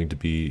not going to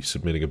be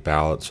submitting a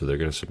ballot, so they're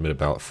going to submit a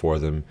ballot for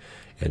them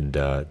and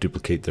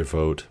duplicate their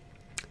vote.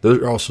 Those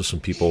are also some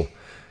people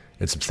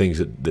and some things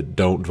that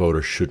don't vote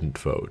or shouldn't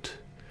vote,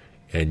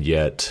 and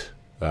yet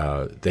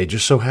they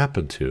just so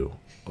happen to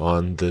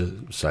on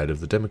the side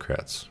of the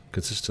Democrats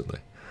consistently.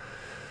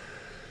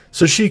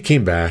 So she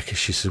came back,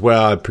 she said,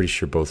 well, I'm pretty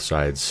sure both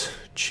sides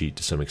cheat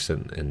to some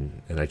extent,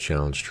 and I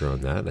challenged her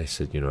on that, and I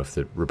said, if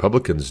the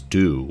Republicans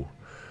do,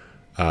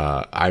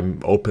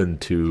 I'm open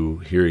to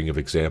hearing of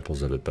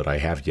examples of it, but I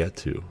have yet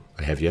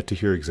to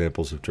hear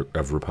examples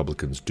of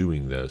Republicans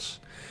doing this.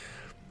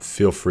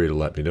 Feel free to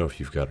let me know if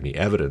you've got any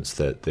evidence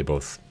that they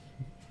both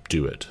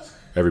do it.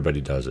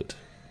 Everybody does it.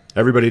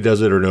 Everybody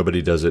does it, or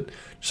nobody does it.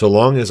 So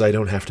long as I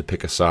don't have to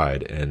pick a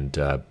side and,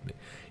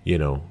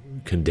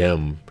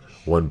 condemn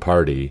one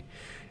party,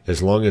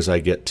 as long as I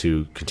get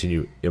to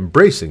continue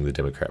embracing the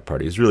Democrat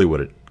Party is really what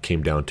it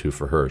came down to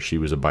for her. She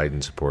was a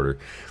Biden supporter,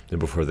 and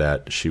before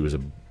that, she was a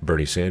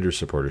Bernie Sanders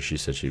supporter. She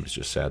said she was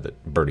just sad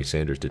that Bernie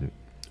Sanders didn't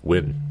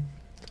win.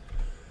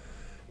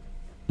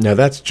 Now,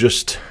 that's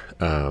just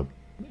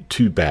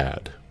too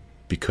bad,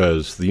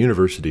 because the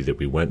university that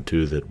we went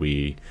to, that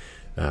we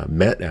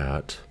met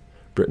at,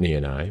 Brittany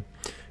and I,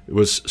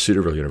 was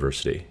Cedarville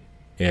University.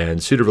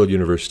 And Cedarville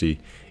University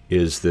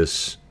is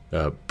this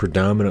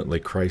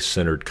predominantly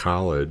Christ-centered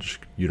college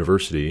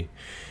university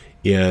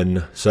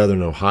in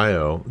southern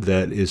Ohio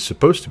that is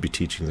supposed to be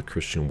teaching the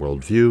Christian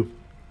worldview.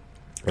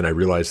 And I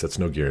realize that's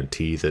no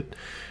guarantee that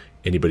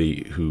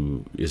anybody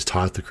who is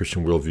taught the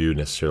Christian worldview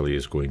necessarily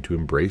is going to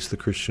embrace the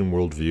Christian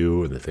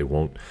worldview, and that they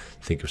won't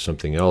think of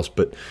something else.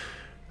 But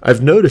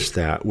I've noticed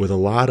that with a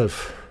lot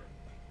of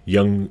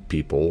young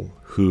people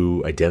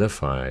who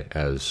identify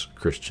as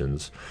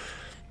Christians,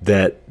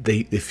 that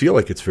they feel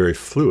like it's very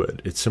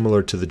fluid. It's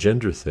similar to the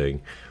gender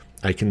thing.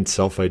 I can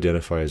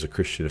self-identify as a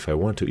Christian if I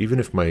want to, even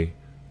if my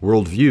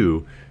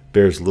worldview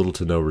bears little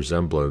to no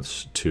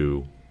resemblance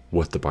to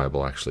what the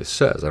Bible actually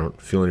says. I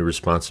don't feel any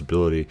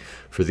responsibility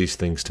for these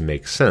things to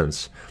make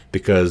sense,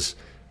 because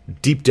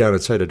deep down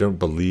inside I don't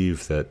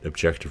believe that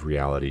objective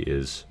reality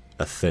is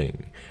a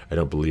thing. I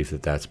don't believe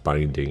that that's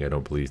binding. I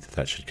don't believe that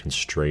that should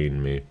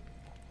constrain me.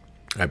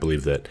 I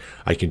believe that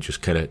I can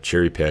just kind of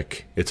cherry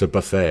pick. It's a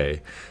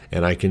buffet,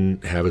 and I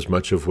can have as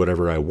much of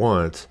whatever I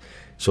want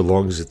so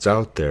long as it's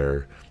out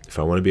there. If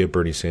I want to be a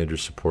Bernie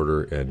Sanders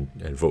supporter and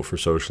vote for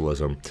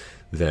socialism,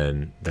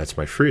 then that's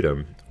my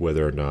freedom,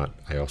 whether or not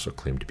I also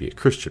claim to be a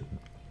Christian.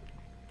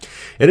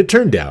 And it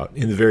turned out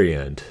in the very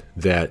end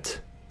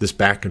that this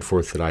back and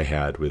forth that I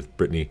had with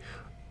Brittany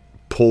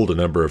pulled a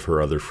number of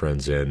her other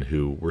friends in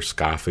who were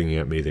scoffing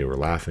at me, they were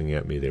laughing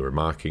at me, they were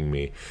mocking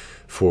me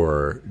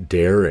for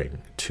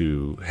daring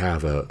to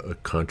have a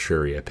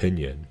contrary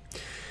opinion.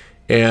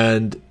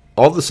 And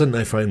all of a sudden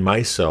I find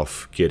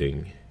myself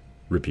getting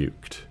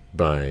rebuked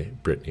by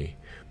Brittany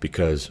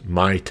because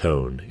my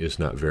tone is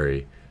not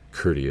very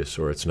courteous,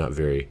 or it's not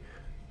very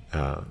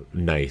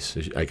nice.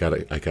 I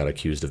got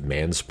accused of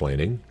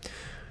mansplaining.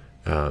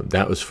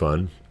 That was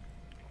fun.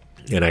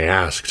 And I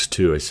asked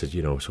too. I said,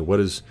 so what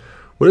is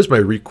my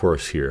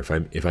recourse here?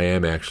 If I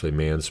am actually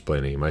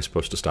mansplaining, am I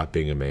supposed to stop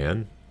being a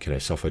man? Can I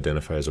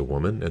self-identify as a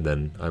woman and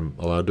then I'm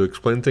allowed to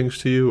explain things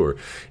to you? Or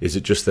is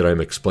it just that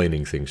I'm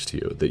explaining things to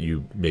you that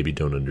you maybe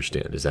don't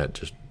understand? Is that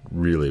just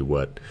really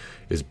what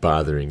is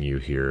bothering you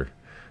here?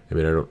 I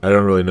mean, I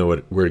don't really know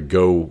where to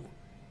go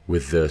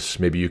with this.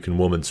 Maybe you can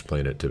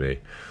womansplain it to me,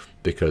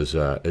 because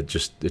it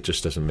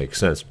just doesn't make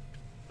sense.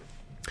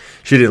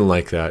 She didn't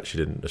like that. She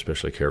didn't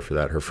especially care for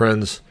that. Her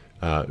friends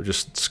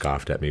just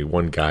scoffed at me.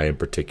 One guy in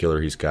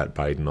particular, he's got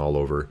Biden all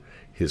over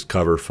his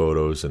cover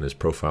photos and his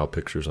profile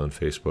pictures on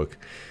Facebook.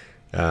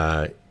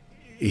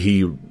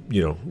 He,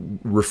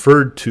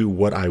 referred to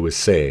what I was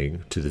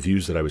saying, to the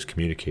views that I was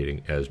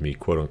communicating, as me,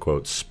 quote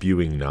unquote,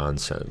 spewing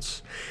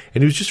nonsense.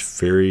 And he was just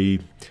very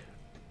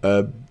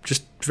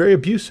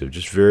abusive,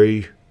 just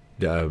very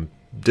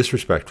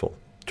disrespectful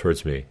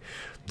towards me.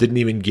 Didn't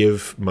even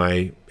give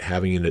my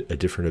having a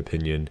different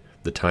opinion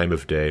the time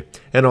of day,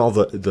 and all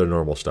the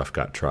normal stuff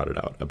got trotted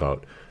out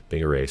about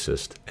being a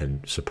racist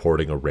and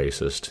supporting a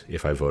racist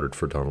if I voted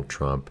for Donald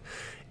Trump,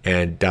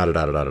 and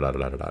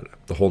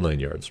the whole 9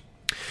 yards.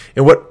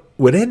 And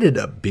what ended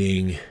up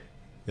being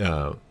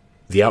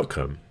the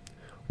outcome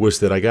was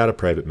that I got a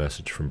private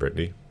message from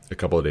Brittany a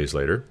couple of days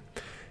later,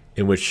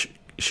 in which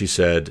she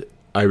said,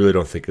 "I really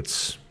don't think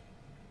it's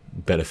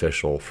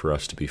beneficial for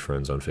us to be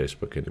friends on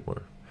Facebook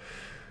anymore.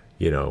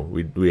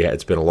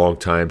 It's been a long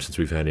time since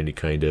we've had any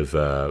kind of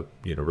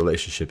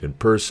relationship in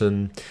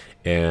person,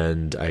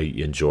 and I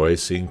enjoy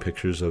seeing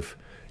pictures of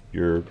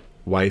your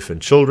wife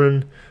and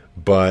children,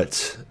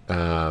 but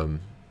I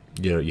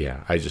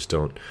just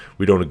don't.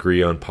 We don't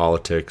agree on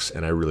politics,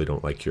 and I really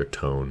don't like your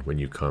tone when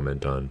you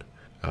comment on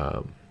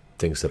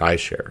things that I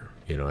share.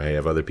 I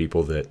have other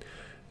people that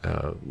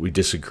we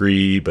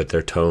disagree, but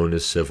their tone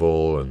is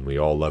civil, and we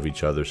all love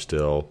each other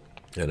still,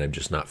 and I'm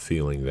just not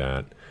feeling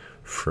that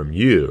from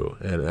you."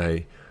 And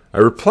I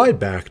replied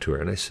back to her,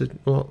 and I said,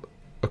 well,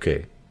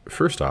 okay,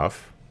 first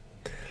off,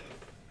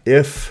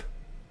 if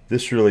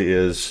this really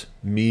is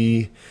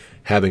me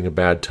having a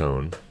bad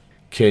tone,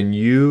 can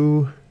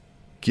you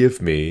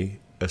give me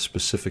a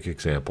specific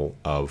example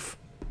of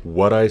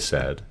what I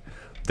said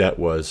that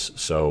was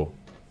so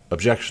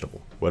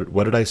objectionable?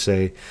 What did I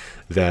say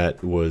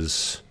that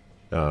was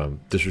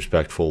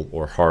disrespectful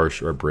or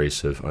harsh or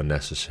abrasive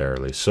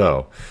unnecessarily?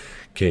 So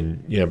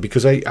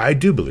because I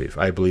believe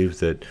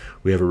that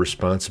we have a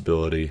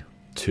responsibility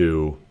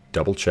to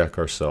double check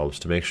ourselves,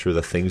 to make sure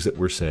the things that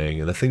we're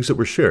saying and the things that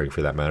we're sharing,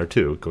 for that matter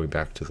too, going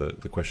back to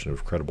the question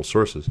of credible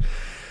sources,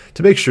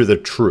 to make sure they're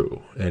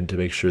true and to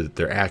make sure that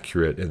they're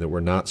accurate and that we're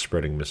not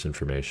spreading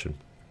misinformation.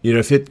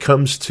 If it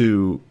comes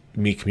to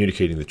me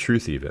communicating the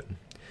truth even,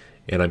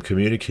 and I'm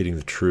communicating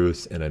the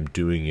truth and I'm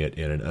doing it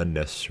in an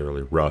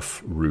unnecessarily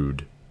rough,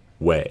 rude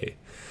way,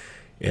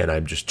 and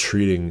I'm just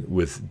treating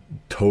with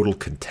total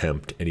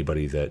contempt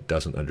anybody that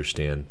doesn't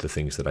understand the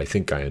things that I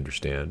think I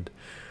understand,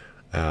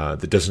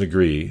 that doesn't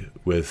agree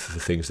with the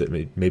things that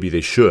maybe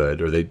they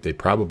should, or they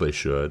probably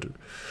should,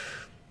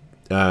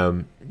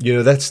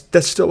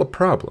 that's still a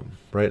problem,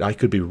 right? I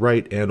could be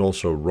right and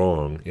also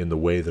wrong in the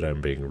way that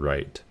I'm being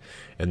right.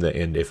 And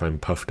if I'm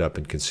puffed up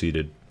and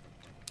conceited,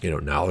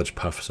 knowledge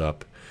puffs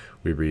up,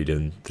 we read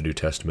in the New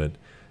Testament,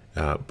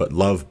 but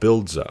love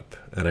builds up.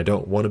 And I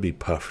don't want to be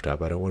puffed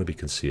up. I don't want to be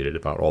conceited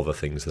about all the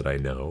things that I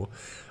know.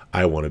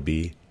 I want to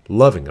be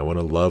loving. I want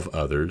to love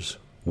others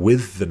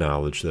with the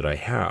knowledge that I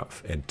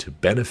have and to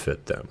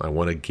benefit them. I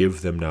want to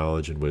give them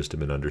knowledge and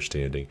wisdom and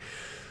understanding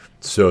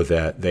so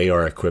that they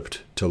are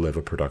equipped to live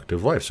a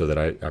productive life, so that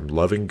I'm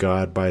loving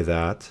God by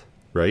that,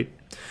 right?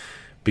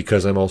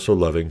 Because I'm also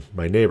loving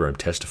my neighbor. I'm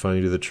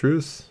testifying to the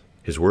truth.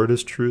 His word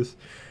is truth.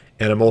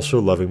 And I'm also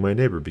loving my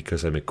neighbor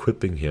because I'm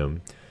equipping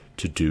him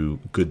to do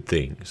good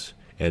things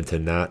and to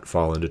not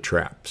fall into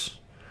traps.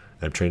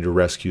 I'm trying to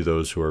rescue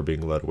those who are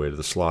being led away to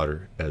the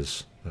slaughter,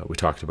 as we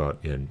talked about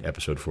in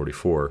episode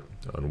 44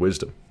 on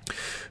wisdom.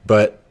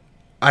 But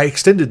I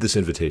extended this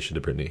invitation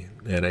to Brittany,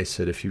 and I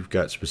said, if you've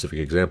got specific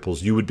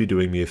examples, you would be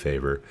doing me a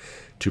favor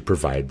to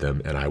provide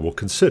them, and I will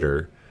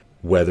consider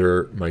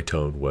whether my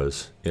tone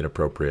was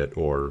inappropriate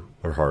or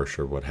harsh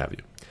or what have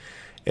you.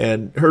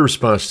 And her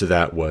response to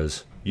that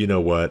was, you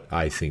know what,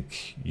 I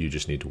think you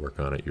just need to work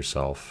on it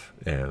yourself,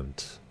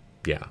 and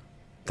yeah,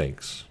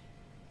 thanks.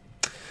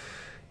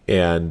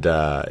 And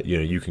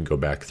you can go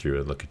back through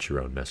and look at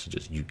your own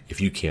messages. If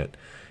you can't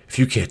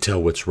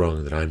tell what's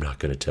wrong, then I'm not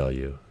going to tell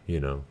you.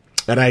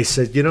 And I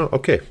said,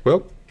 okay,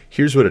 well,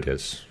 here's what it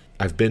is.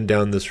 I've been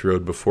down this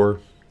road before.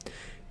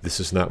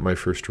 This is not my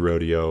first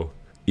rodeo.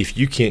 if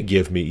you can't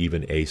give me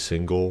even a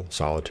single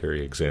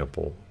solitary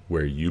example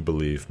where you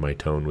believe my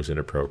tone was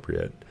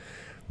inappropriate,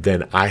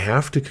 then I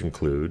have to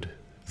conclude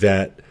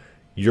that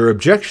your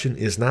objection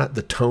is not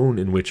the tone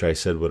in which I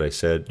said what I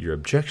said. Your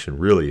objection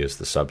really is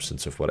the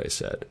substance of what I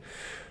said.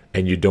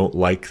 And you don't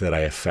like that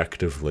I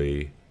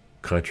effectively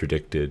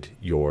contradicted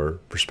your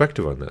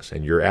perspective on this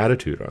and your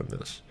attitude on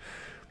this.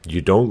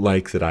 You don't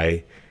like that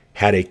I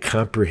had a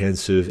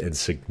comprehensive and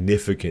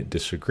significant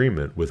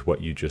disagreement with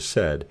what you just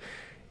said.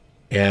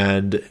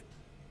 And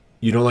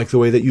you don't like the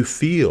way that you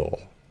feel.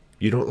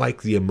 You don't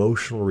like the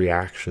emotional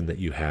reaction that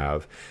you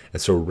have.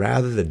 And so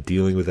rather than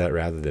dealing with that,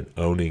 rather than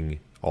owning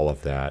all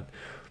of that,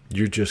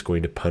 you're just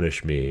going to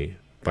punish me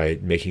by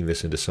making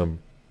this into some,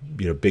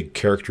 big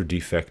character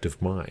defect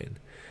of mine.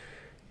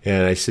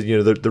 And I said,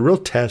 the real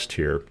test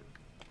here,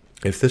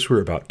 if this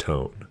were about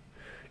tone,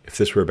 if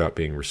this were about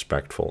being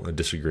respectful and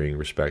disagreeing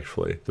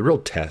respectfully, the real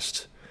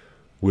test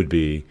would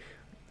be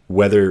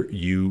whether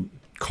you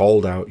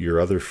called out your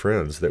other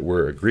friends that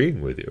were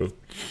agreeing with you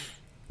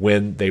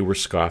when they were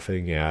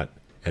scoffing at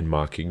and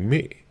mocking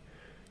me.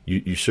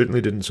 You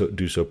certainly didn't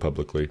do so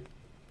publicly,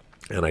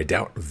 and I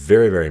doubt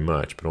very, very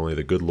much, but only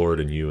the good Lord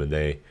and you and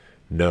they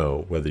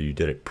know whether you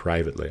did it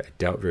privately. I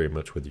doubt very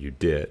much whether you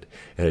did,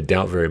 and I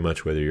doubt very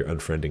much whether you're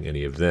unfriending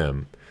any of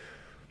them.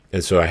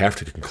 And so I have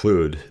to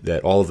conclude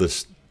that all of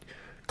this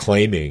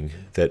claiming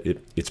that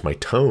it's my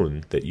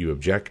tone that you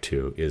object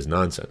to is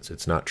nonsense.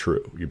 It's not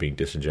true. You're being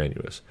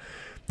disingenuous.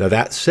 Now,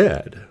 that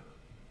said,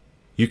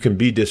 you can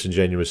be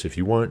disingenuous if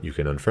you want. You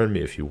can unfriend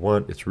me if you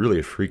want. It's really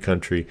a free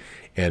country.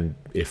 And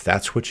if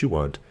that's what you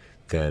want,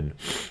 then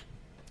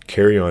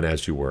carry on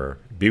as you were.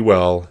 Be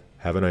well.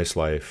 Have a nice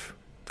life.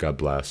 God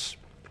bless.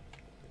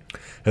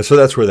 And so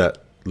that's where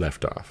that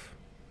left off.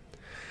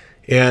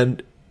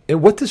 And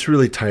what this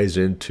really ties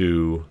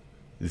into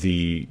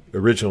the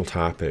original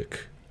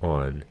topic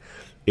on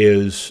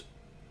is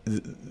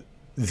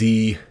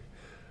the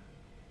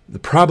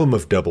problem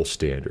of double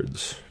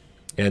standards,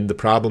 and the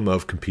problem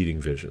of competing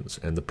visions,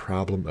 and the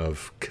problem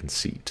of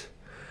conceit.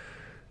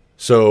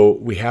 So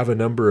we have a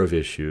number of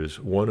issues,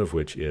 one of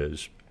which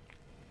is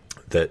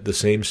that the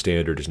same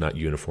standard is not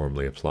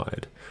uniformly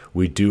applied.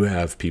 We do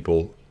have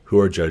people who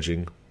are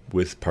judging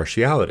with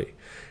partiality,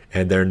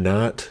 and they're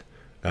not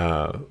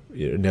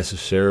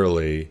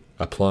necessarily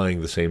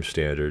applying the same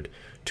standard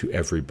to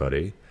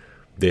everybody.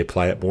 They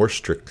apply it more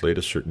strictly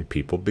to certain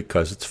people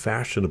because it's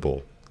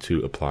fashionable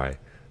to apply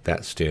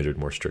that standard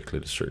more strictly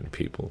to certain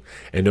people.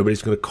 And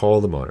nobody's going to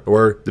call them on it.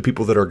 Or the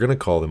people that are going to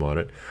call them on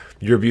it,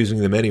 you're abusing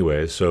them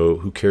anyway, so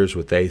who cares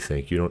what they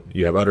think? You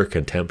have utter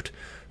contempt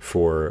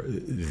for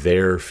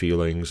their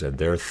feelings and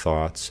their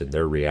thoughts and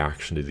their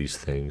reaction to these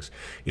things.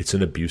 It's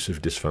an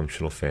abusive,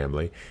 dysfunctional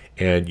family,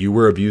 and you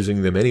were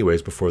abusing them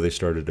anyways before they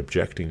started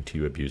objecting to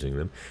you abusing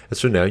them. And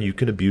so now you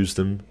can abuse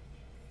them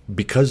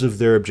because of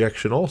their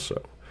objection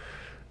also.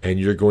 And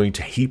you're going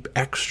to heap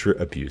extra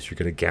abuse. You're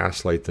going to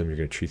gaslight them. You're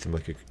going to treat them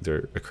like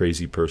they're a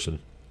crazy person,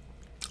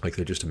 like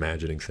they're just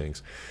imagining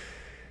things.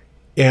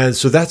 And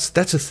so that's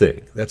a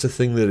thing. That's a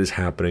thing that is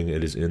happening.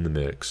 It is in the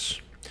mix.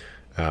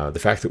 The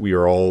fact that we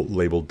are all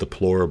labeled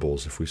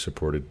deplorables if we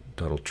supported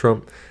Donald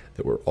Trump,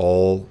 that we're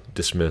all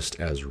dismissed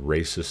as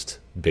racist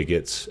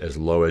bigots, as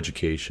low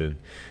education,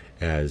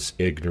 as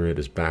ignorant,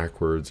 as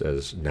backwards,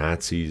 as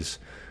Nazis,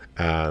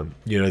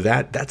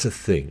 that's a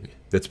thing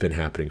that's been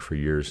happening for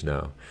years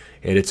now.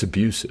 And it's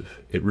abusive.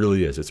 It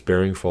really is. It's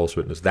bearing false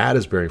witness. That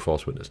is bearing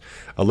false witness.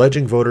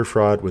 Alleging voter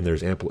fraud when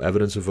there's ample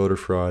evidence of voter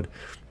fraud,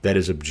 that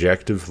is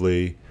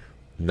objectively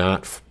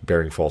not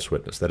bearing false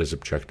witness. That is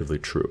objectively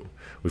true.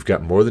 We've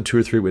got more than 2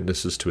 or 3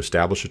 witnesses to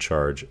establish a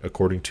charge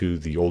according to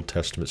the Old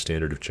Testament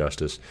standard of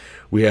justice.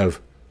 We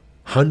have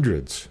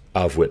hundreds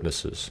of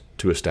witnesses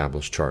to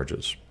establish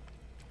charges.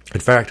 In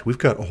fact, we've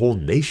got a whole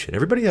nation.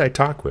 Everybody I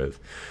talk with,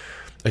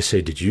 I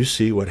say, did you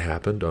see what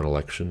happened on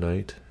election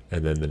night?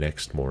 And then the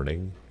next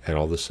morning, and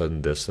all of a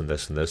sudden this and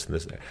this and this and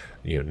this,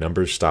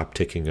 numbers stop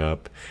ticking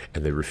up,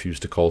 and they refuse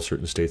to call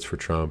certain states for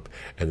Trump,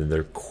 and then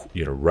they're,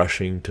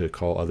 rushing to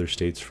call other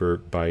states for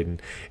Biden,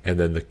 and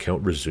then the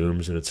count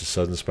resumes, and it's a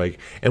sudden spike,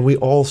 and we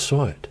all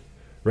saw it,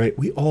 right?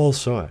 We all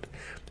saw it,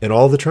 and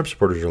all the Trump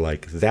supporters are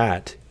like,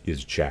 that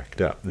is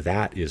jacked up.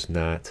 That is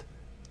not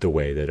the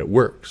way that it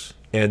works.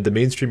 And the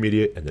mainstream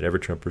media and the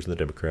never-Trumpers and the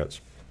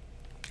Democrats,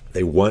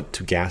 they want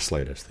to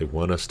gaslight us. They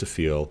want us to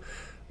feel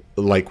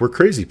like we're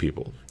crazy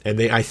people. And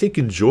they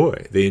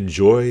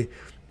enjoy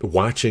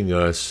watching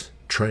us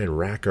try and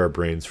rack our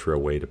brains for a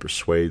way to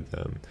persuade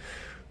them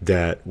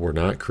that we're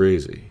not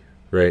crazy,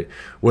 right?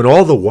 When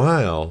all the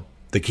while,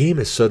 the game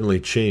has suddenly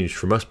changed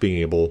from us being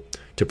able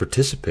to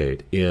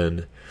participate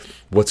in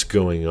what's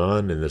going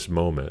on in this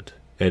moment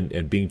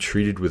and being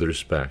treated with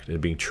respect and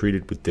being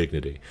treated with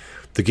dignity.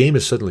 The game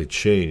has suddenly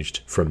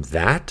changed from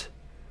that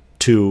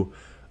to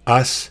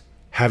us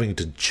having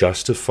to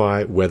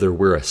justify whether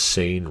we're a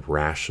sane,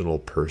 rational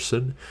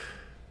person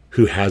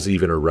who has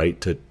even a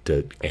right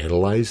to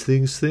analyze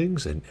these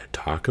things and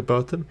talk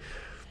about them.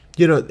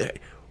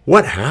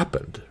 What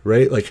happened,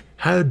 right? Like,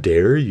 how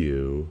dare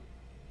you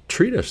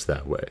treat us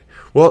that way.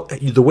 Well,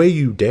 the way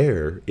you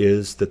dare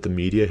is that the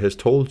media has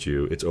told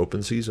you it's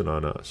open season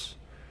on us.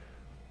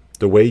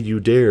 The way you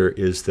dare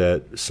is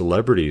that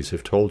celebrities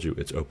have told you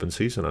it's open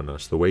season on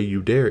us. The way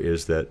you dare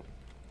is that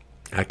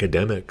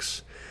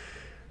academics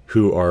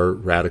who are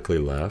radically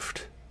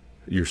left,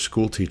 your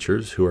school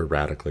teachers who are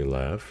radically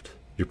left,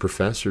 your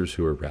professors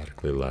who are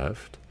radically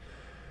left,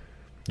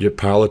 your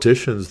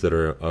politicians that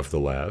are of the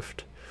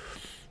left,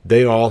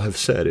 they all have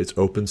said it's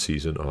open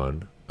season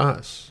on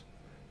us.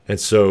 And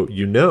so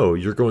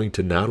you're going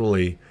to not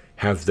only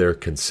have their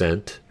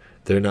consent,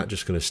 they're not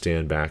just going to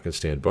stand back and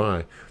stand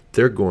by,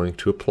 they're going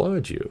to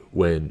applaud you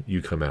when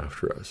you come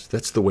after us.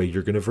 That's the way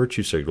you're going to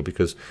virtue signal,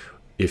 because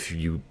if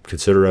you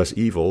consider us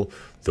evil,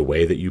 the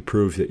way that you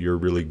prove that you're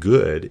really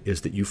good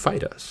is that you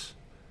fight us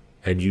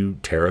and you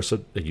tear us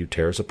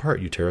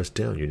apart, you tear us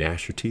down, you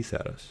gnash your teeth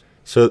at us.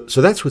 So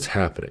that's what's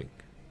happening,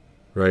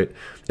 right?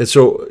 And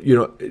so,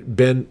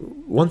 Ben,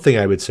 one thing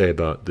I would say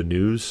about the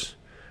news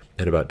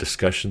and about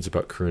discussions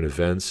about current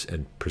events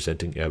and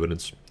presenting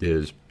evidence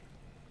is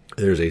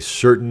there's a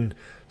certain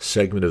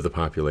segment of the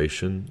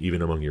population,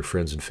 even among your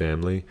friends and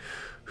family,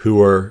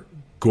 who are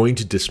going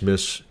to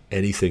dismiss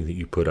anything that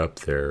you put up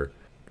there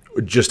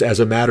just as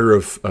a matter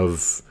of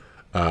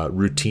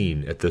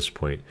routine at this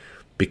point,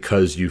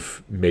 because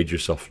you've made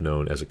yourself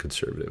known as a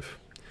conservative,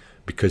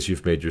 because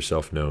you've made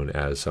yourself known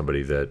as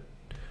somebody that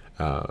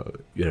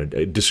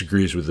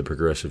disagrees with the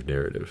progressive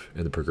narrative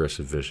and the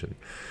progressive vision.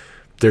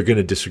 They're going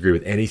to disagree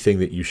with anything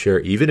that you share,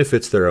 even if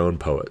it's their own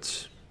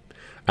poets.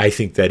 I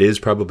think that is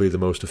probably the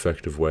most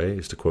effective way,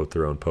 is to quote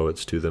their own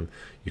poets to them.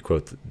 You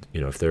quote,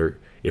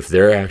 if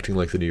they're acting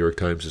like the New York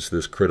Times is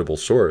this credible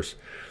source,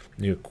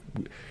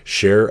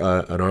 share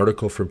an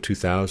article from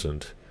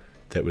 2000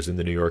 that was in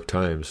the New York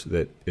Times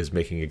that is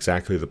making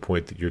exactly the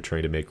point that you're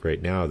trying to make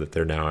right now, that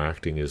they're now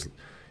acting as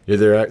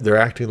they're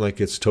acting like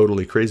it's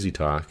totally crazy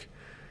talk,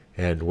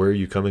 and where are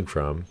you coming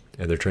from?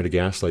 And they're trying to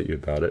gaslight you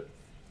about it.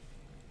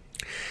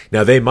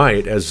 Now they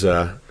might, as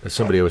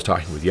somebody I was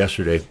talking with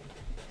yesterday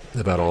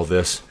about all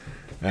this,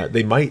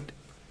 they might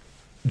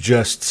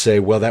just say,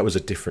 well, that was a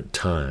different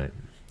time.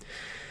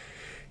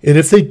 And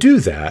if they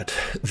do that,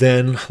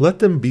 then let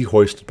them be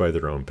hoisted by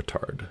their own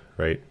petard,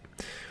 right?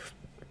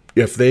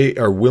 If they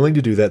are willing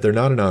to do that, they're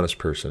not an honest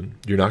person.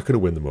 You're not going to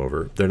win them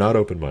over. They're not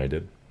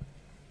open-minded.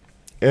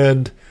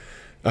 And,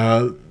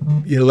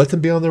 let them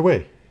be on their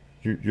way.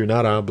 You're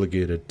not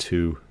obligated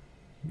to,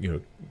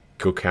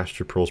 go cast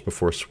your pearls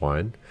before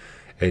swine.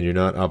 And you're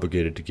not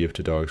obligated to give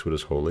to dogs what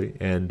is holy.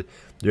 And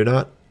you're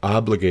not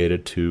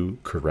obligated to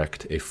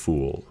correct a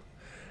fool.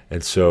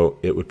 And so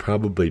it would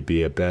probably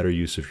be a better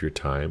use of your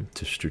time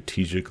to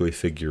strategically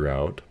figure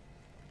out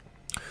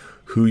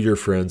who your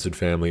friends and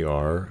family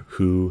are,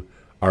 who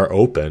are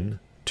open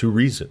to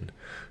reason,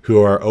 who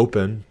are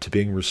open to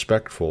being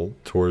respectful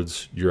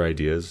towards your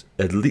ideas,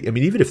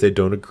 even if they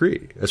don't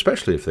agree,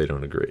 especially if they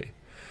don't agree.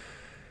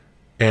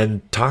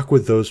 And talk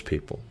with those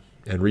people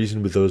and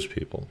reason with those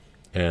people.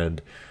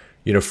 And,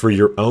 for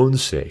your own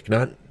sake,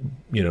 not,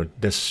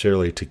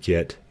 necessarily to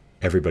get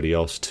everybody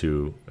else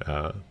to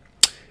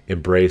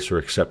embrace or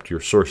accept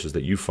your sources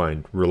that you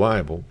find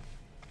reliable,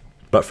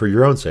 but for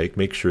your own sake,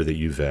 make sure that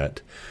you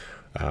vet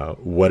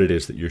what it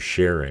is that you're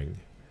sharing.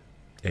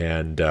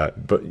 And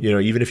but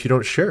even if you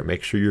don't share it,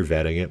 make sure you're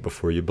vetting it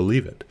before you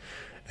believe it.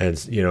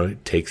 And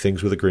take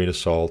things with a grain of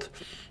salt.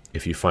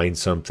 If you find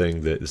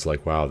something that is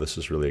like, wow, this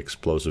is really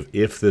explosive,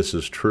 if this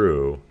is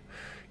true,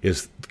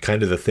 is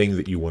kind of the thing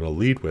that you want to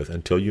lead with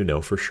until you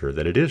know for sure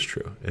that it is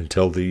true,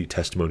 until the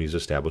testimony is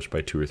established by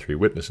 2 or 3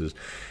 witnesses,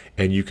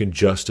 and you can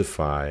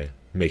justify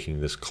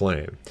making this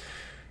claim.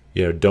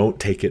 Don't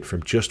take it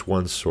from just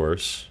one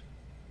source,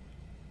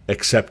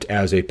 except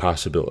as a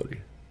possibility,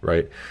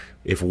 right?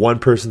 If one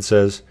person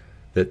says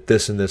that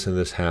this and this and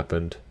this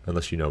happened,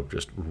 unless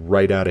just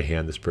right out of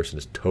hand, this person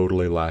is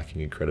totally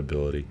lacking in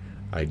credibility.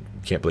 I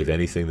can't believe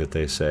anything that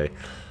they say.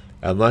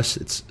 Unless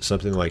it's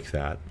something like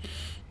that,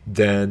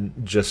 then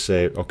just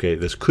say, okay,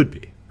 this could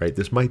be, right?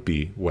 This might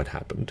be what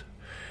happened.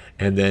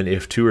 And then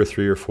if 2 or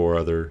 3 or 4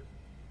 other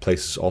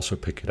places also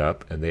pick it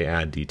up and they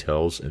add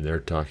details and they're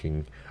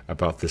talking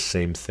about the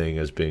same thing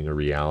as being a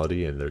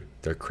reality and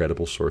they're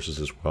credible sources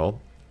as well,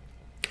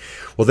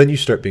 well, then you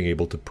start being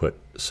able to put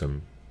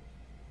some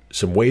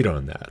weight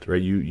on that,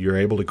 right? You're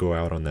able to go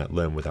out on that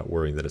limb without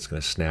worrying that it's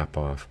going to snap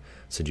off,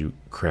 send you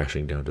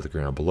crashing down to the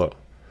ground below.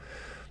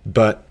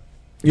 But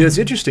it's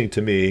interesting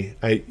to me.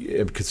 I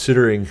am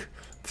considering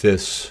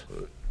this,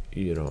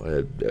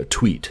 a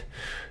tweet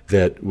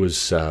that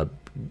was,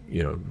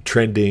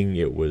 trending.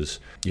 It was,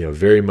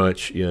 very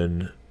much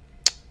in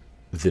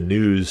the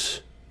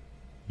news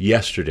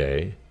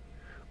yesterday,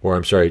 or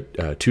I'm sorry,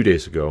 2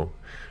 days ago,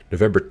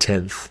 November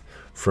 10th,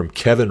 from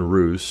Kevin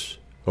Roose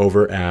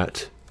over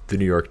at the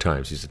New York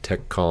Times. He's a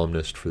tech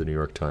columnist for the New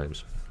York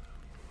Times.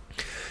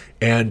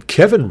 And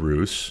Kevin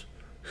Roose,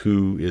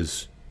 who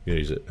is,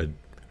 he's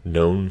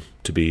known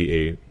to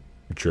be a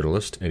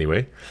journalist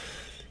anyway,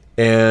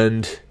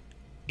 and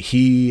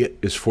he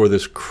is for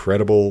this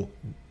credible,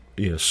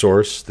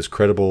 source, this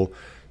credible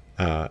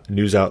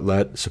news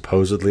outlet,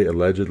 supposedly,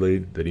 allegedly,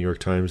 the New York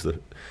Times,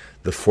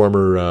 the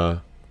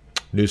former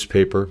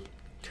newspaper.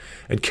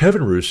 And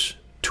Kevin Roose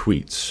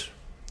tweets,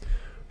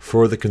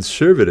 "For the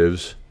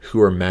conservatives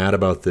who are mad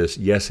about this,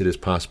 yes, it is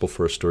possible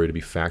for a story to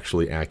be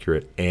factually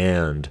accurate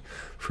and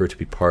for it to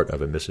be part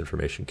of a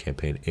misinformation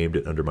campaign aimed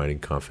at undermining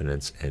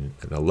confidence in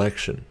an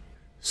election."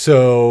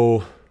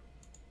 So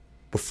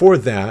before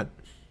that,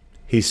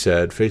 he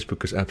said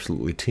Facebook is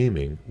absolutely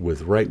teeming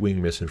with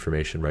right-wing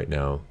misinformation right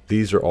now.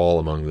 These are all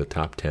among the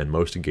top 10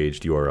 most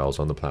engaged URLs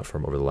on the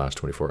platform over the last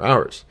 24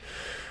 hours.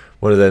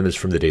 One of them is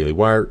from the Daily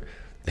Wire.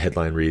 The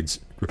headline reads,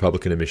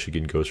 "Republican in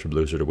Michigan goes from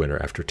loser to winner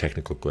after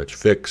technical glitch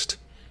fixed.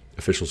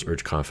 Officials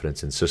urge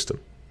confidence in system."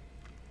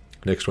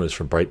 Next one is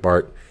from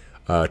Breitbart.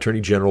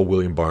 Attorney General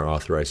William Barr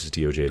authorizes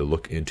DOJ to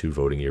look into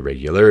voting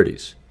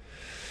irregularities.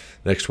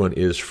 Next one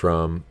is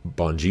from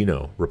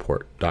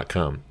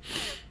BonginoReport.com.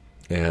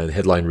 And the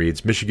headline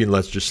reads, "Michigan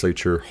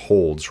legislature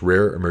holds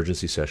rare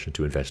emergency session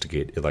to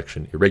investigate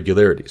election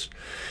irregularities."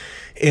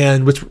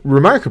 And what's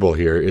remarkable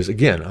here is,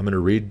 again, I'm going to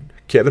read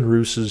Kevin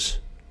Roose's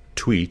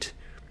tweet.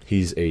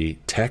 He's a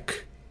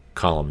tech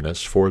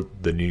columnist for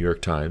the New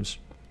York Times.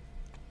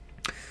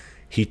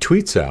 He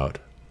tweets out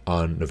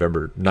on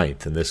November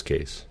 9th in this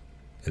case,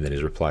 and then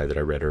his reply that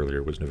I read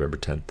earlier was November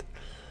 10th.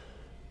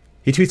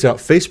 He tweets out,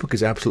 "Facebook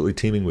is absolutely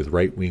teeming with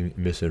right-wing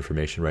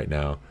misinformation right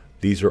now.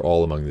 These are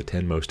all among the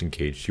 10 most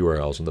engaged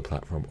URLs on the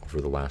platform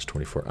over the last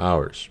 24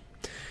 hours.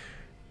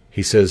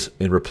 He says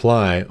in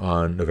reply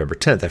on November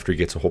 10th, after he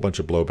gets a whole bunch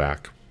of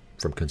blowback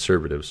from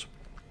conservatives,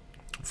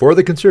 "For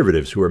the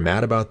conservatives who are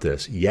mad about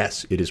this,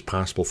 yes, it is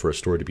possible for a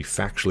story to be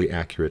factually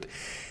accurate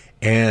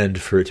and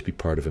for it to be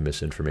part of a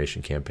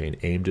misinformation campaign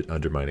aimed at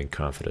undermining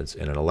confidence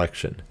in an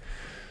election."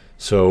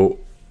 So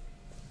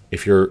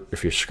if you're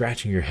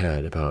scratching your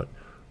head about,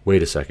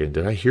 wait a second,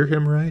 did I hear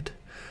him right?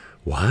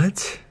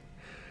 What?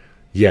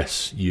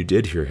 Yes, you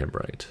did hear him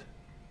right.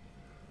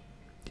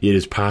 It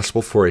is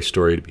possible for a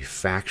story to be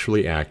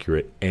factually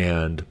accurate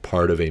and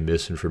part of a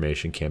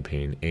misinformation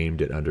campaign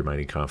aimed at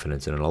undermining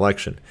confidence in an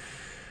election.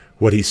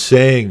 What he's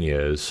saying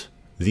is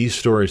these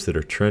stories that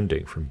are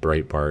trending from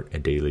Breitbart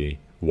and Daily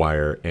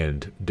Wire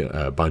and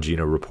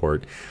Bongino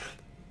Report,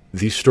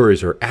 these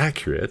stories are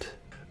accurate,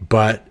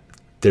 but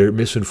they're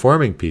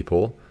misinforming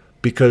people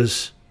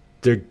because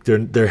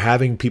they're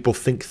having people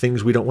think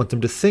things we don't want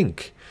them to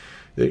think.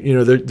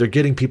 They're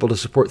getting people to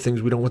support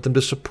things we don't want them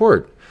to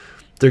support.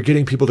 They're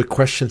getting people to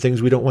question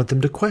things we don't want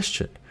them to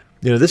question.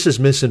 This is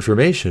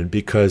misinformation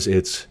because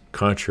it's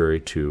contrary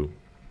to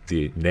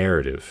the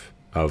narrative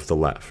of the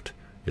left.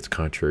 It's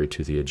contrary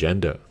to the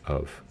agenda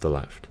of the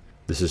left.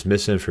 This is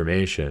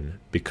misinformation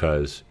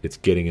because it's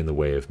getting in the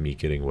way of me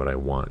getting what I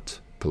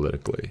want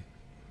politically.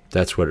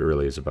 That's what it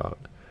really is about.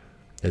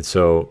 And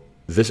so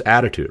this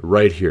attitude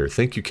right here,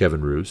 thank you,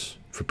 Kevin Roose,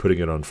 for putting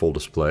it on full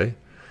display.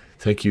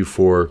 Thank you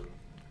for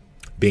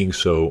being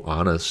so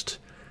honest,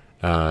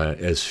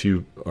 as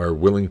few are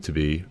willing to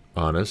be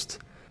honest.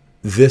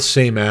 This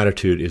same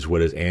attitude is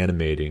what is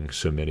animating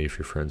so many of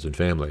your friends and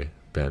family,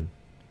 Ben.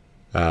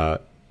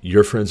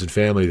 Your friends and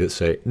family that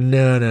say,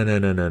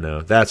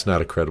 no, that's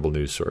not a credible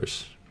news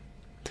source.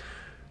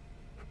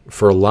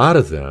 For a lot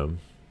of them,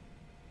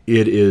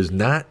 it is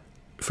not,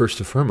 first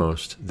and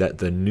foremost, that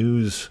the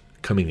news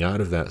coming out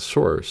of that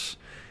source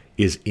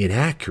is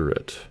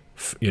inaccurate,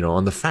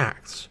 on the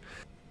facts.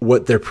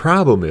 What their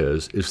problem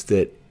is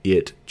that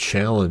it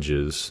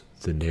challenges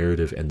the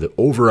narrative and the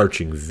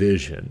overarching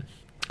vision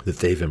that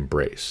they've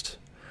embraced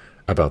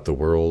about the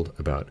world,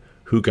 about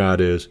who God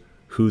is,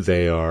 who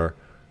they are,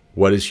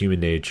 what is human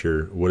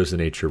nature, what is the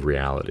nature of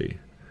reality,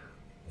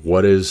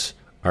 what is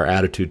our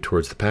attitude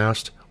towards the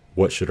past,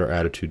 what should our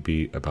attitude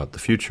be about the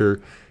future,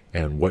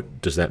 and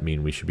what does that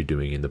mean we should be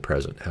doing in the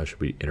present? How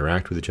should we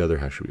interact with each other?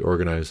 How should we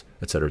organize,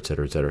 et cetera, et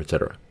cetera, et cetera, et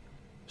cetera.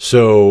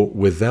 So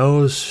with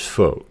those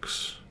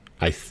folks,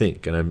 I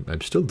think, and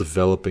I'm still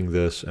developing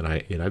this, and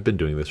I've been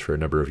doing this for a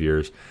number of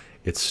years.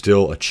 It's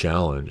still a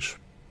challenge,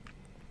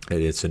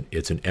 and it's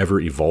an ever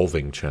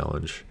evolving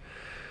challenge.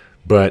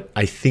 But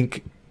I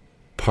think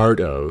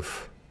part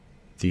of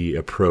the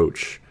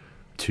approach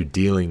to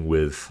dealing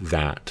with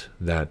that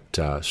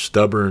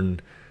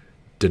stubborn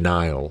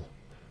denial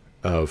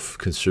of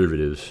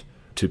conservatives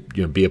to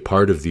be a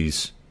part of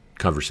these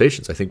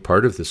conversations, I think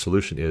part of the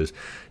solution is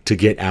to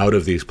get out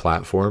of these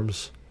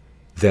platforms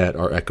that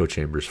are echo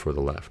chambers for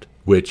the left,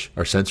 which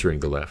are censoring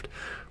the left.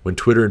 When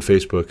Twitter and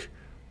Facebook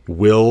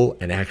will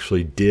and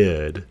actually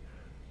did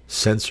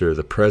censor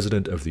the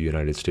President of the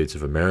United States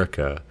of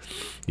America,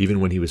 even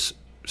when he was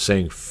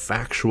saying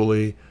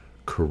factually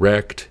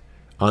correct,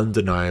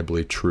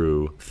 undeniably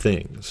true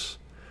things,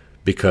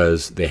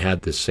 because they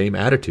had the same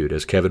attitude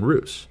as Kevin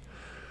Roose,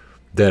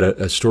 that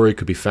a story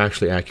could be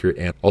factually accurate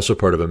and also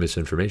part of a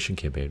misinformation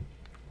campaign.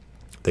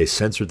 They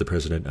censored the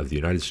President of the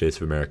United States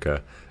of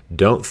America.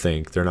 Don't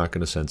think they're not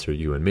going to censor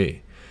you and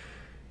me.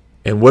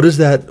 And what does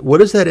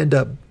that end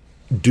up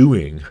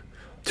doing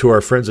to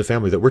our friends and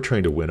family that we're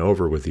trying to win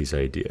over with these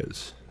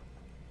ideas?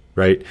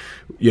 Right?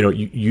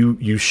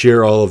 You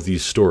share all of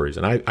these stories,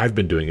 and I've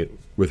been doing it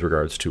with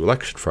regards to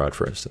election fraud,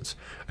 for instance.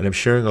 And I'm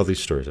sharing all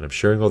these stories and I'm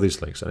sharing all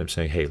these links and I'm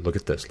saying, hey, look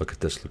at this, look at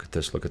this, look at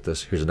this, look at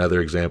this. Here's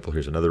another example.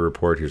 Here's another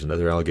report. Here's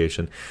another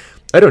allegation.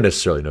 I don't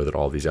necessarily know that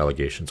all these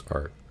allegations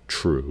are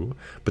true,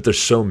 but there's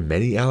so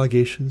many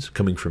allegations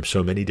coming from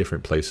so many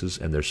different places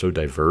and they're so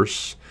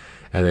diverse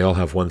and they all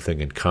have one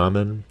thing in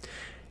common,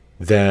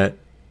 that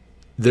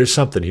there's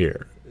something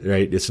here,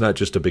 right? It's not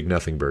just a big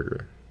nothing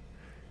burger.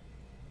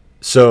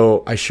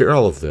 So I share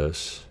all of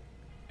this,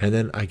 and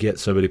then I get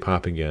somebody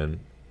popping in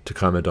to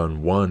comment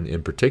on one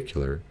in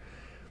particular,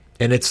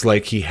 and it's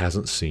like he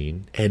hasn't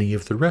seen any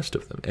of the rest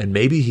of them. And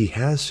maybe he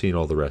has seen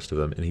all the rest of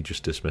them, and he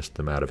just dismissed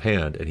them out of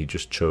hand, and he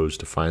just chose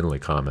to finally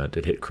comment.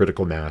 It hit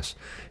critical mass,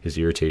 his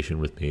irritation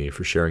with me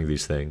for sharing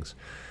these things.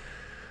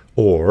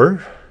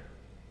 Or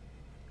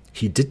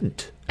he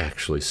didn't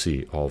actually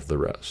see all of the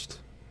rest.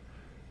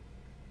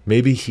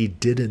 Maybe he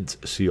didn't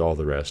see all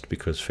the rest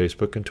because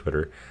Facebook and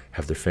Twitter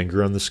have their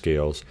finger on the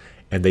scales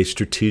and they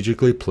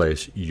strategically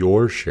place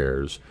your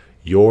shares,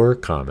 your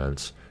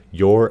comments,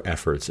 your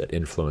efforts at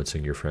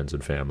influencing your friends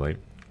and family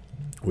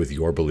with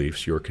your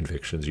beliefs, your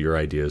convictions, your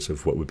ideas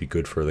of what would be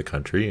good for the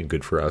country and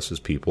good for us as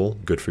people,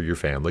 good for your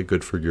family,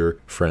 good for your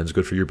friends,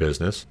 good for your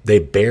business. They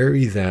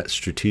bury that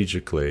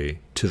strategically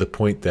to the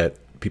point that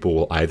people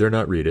will either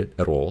not read it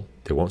at all,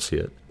 they won't see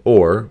it,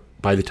 or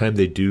by the time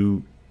they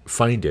do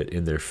find it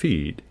in their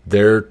feed,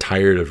 they're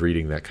tired of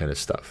reading that kind of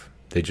stuff.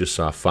 They just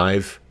saw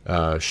 5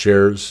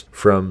 shares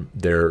from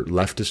their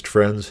leftist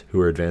friends who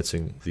are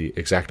advancing the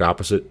exact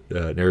opposite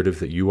narrative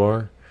that you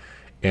are,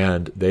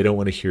 and they don't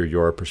want to hear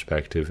your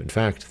perspective. In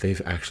fact,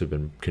 they've actually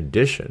been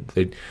conditioned.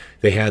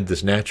 They had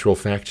this natural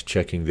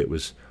fact-checking that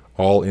was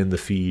all in the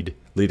feed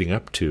leading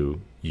up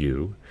to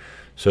you,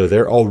 so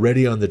they're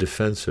already on the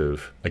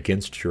defensive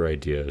against your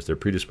ideas. They're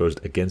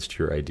predisposed against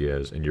your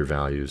ideas and your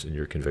values and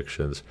your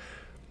convictions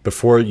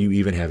before you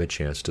even have a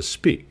chance to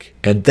speak.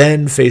 And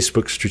then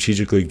Facebook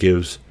strategically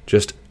gives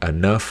just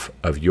enough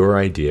of your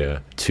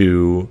idea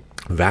to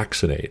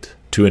vaccinate,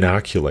 to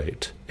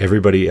inoculate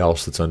everybody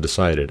else that's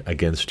undecided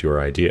against your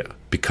idea,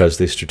 because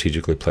they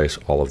strategically place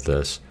all of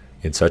this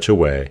in such a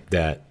way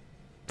that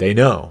they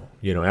know,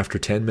 after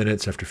 10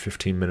 minutes, after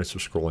 15 minutes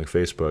of scrolling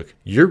Facebook,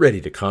 you're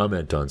ready to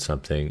comment on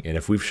something. And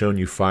if we've shown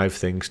you 5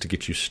 things to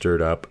get you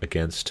stirred up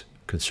against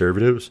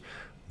conservatives,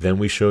 then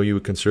we show you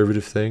a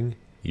conservative thing,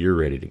 you're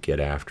ready to get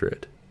after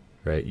it,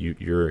 right?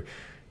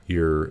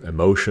 Your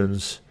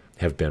emotions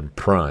have been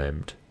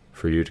primed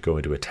for you to go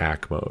into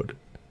attack mode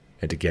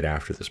and to get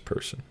after this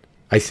person.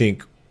 I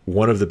think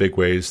one of the big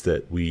ways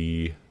that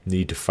we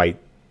need to fight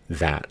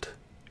that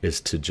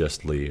is to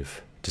just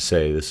leave, to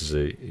say this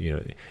is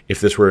if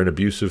this were an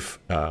abusive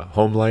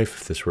home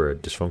life, if this were a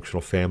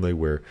dysfunctional family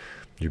where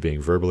you're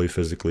being verbally,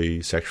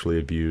 physically, sexually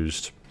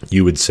abused,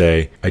 you would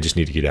say, I just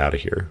need to get out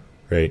of here,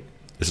 right?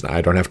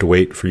 I don't have to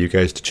wait for you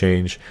guys to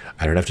change.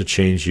 I don't have to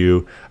change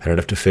you. I don't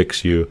have to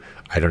fix you.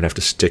 I don't have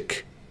to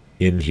stick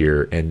in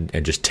here and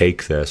just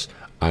take this.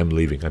 I'm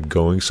leaving. I'm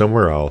going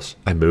somewhere else.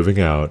 I'm moving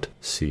out.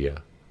 See ya.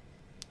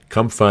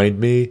 Come find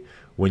me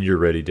when you're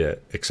ready to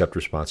accept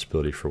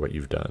responsibility for what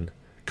you've done.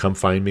 Come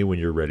find me when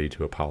you're ready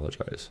to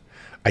apologize.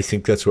 I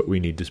think that's what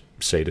we need to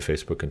say to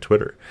Facebook and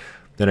Twitter.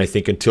 And I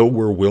think until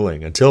we're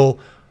willing, until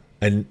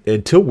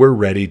we're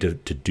ready to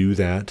do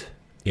that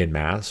en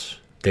masse,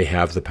 they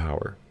have the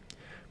power.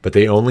 But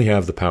they only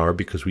have the power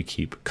because we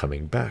keep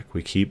coming back.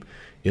 We keep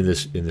in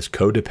this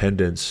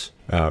codependence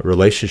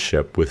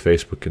relationship with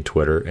Facebook and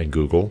Twitter and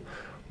Google.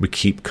 We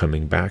keep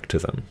coming back to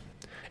them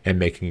and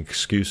making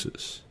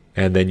excuses.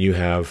 And then you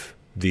have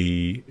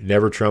the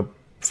Never Trump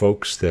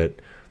folks that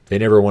they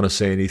never want to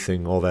say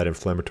anything all that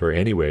inflammatory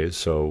anyways,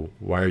 so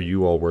why are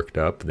you all worked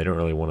up? And they don't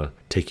really want to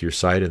take your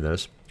side in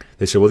this.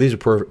 They say, well, these are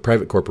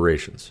private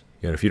corporations.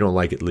 If you don't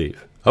like it,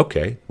 leave.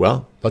 Okay,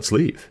 well, let's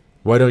leave.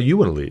 Why don't you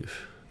want to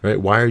leave? Right?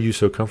 Why are you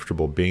so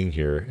comfortable being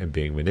here and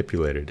being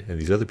manipulated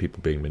and these other people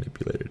being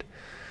manipulated?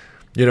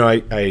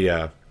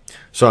 I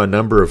saw a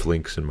number of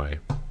links in my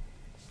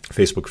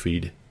Facebook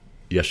feed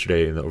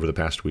yesterday and over the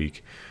past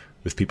week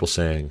with people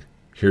saying,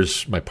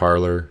 here's my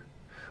Parler,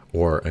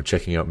 or I'm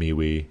checking out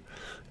MeWe,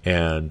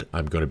 and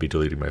I'm going to be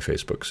deleting my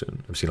Facebook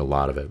soon. I've seen a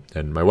lot of it.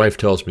 And my wife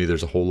tells me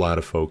there's a whole lot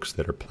of folks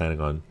that are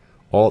planning on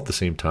all at the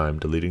same time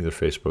deleting their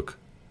Facebook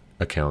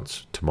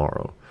accounts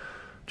tomorrow.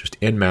 Just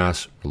en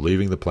masse, we're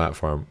leaving the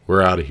platform.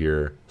 We're out of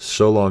here.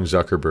 So long,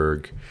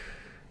 Zuckerberg.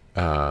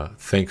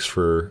 Thanks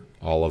for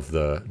all of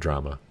the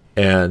drama.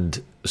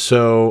 And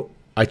so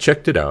I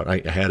checked it out.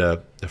 I had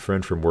a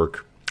friend from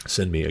work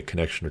send me a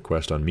connection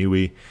request on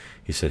MeWe.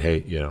 He said,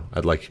 hey,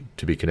 I'd like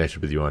to be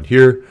connected with you on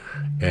here.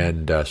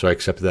 And so I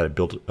accepted that. I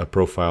built a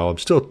profile. I'm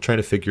still trying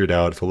to figure it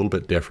out. It's a little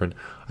bit different.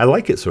 I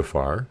like it so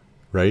far,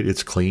 right?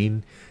 It's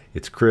clean.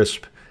 It's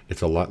crisp.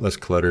 It's a lot less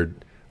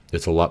cluttered.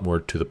 It's a lot more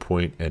to the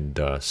point and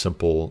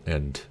simple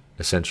and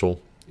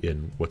essential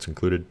in what's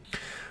included.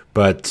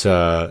 But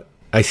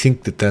I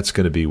think that that's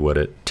going to be what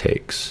it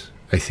takes.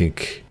 I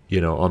think,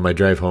 on my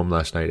drive home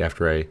last night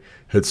after I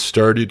had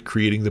started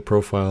creating the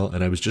profile,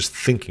 and I was just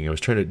thinking, I was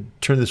trying to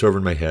turn this over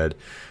in my head,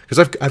 because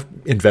I've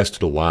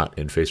invested a lot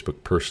in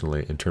Facebook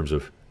personally in terms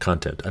of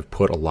content. I've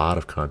put a lot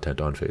of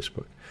content on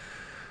Facebook.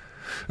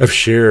 I've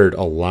shared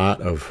a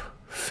lot of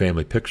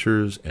family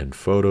pictures and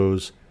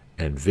photos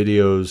and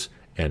videos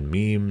and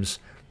memes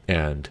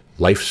and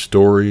life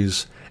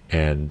stories,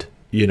 and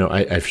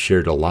I've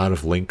shared a lot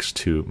of links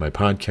to my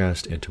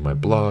podcast and to my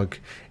blog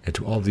and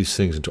to all these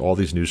things and to all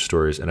these news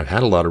stories, and I've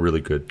had a lot of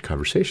really good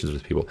conversations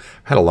with people.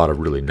 I've had a lot of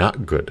really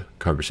not good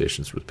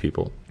conversations with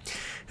people.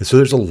 And so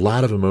there's a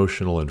lot of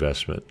emotional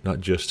investment,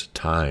 not just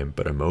time,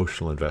 but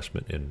emotional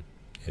investment in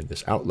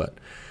this outlet.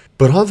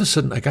 But all of a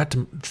sudden, I got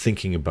to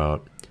thinking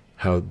about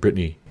how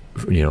Brittany,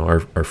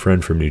 our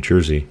friend from New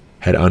Jersey,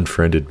 had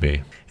unfriended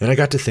me. And I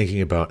got to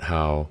thinking about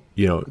how,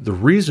 the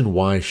reason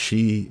why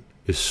she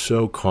is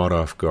so caught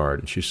off guard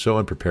and she's so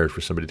unprepared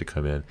for somebody to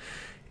come in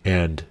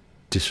and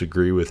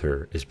disagree with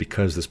her is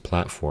because this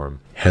platform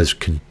has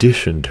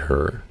conditioned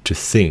her to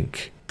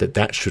think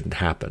that shouldn't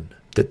happen,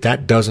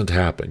 that doesn't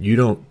happen. You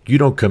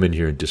don't come in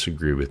here and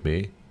disagree with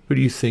me. Who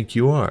do you think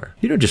you are?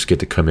 You don't just get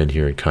to come in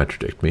here and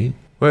contradict me.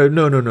 Well,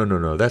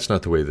 no. That's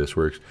not the way this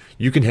works.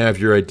 You can have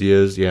your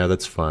ideas. Yeah,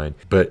 that's fine.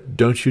 But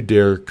don't you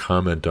dare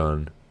comment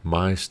on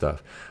my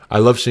stuff. I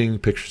love seeing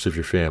pictures of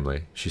your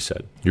family, she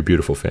said, your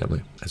beautiful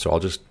family. And so I'll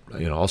just,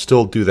 I'll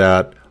still do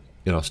that.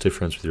 I'll stay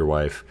friends with your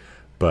wife,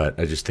 but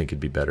I just think it'd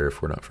be better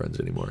if we're not friends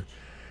anymore.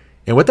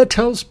 And what that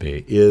tells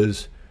me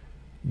is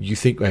you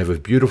think I have a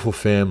beautiful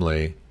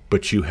family,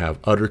 but you have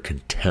utter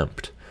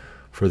contempt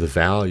for the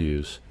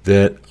values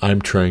that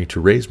I'm trying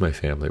to raise my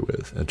family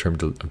with, and I'm trying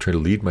to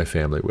lead my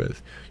family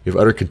with. You have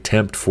utter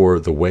contempt for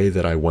the way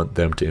that I want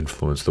them to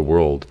influence the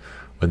world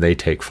when they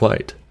take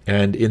flight.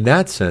 And in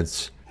that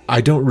sense, I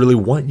don't really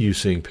want you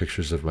seeing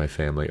pictures of my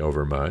family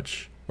over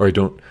much, or at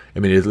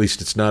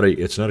least it's not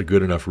a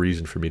good enough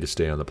reason for me to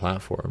stay on the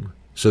platform,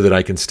 so that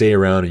I can stay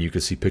around and you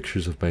can see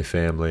pictures of my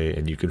family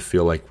and you can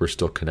feel like we're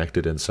still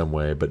connected in some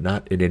way, but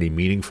not in any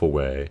meaningful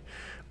way.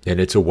 And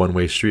it's a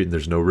one-way street, and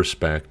there's no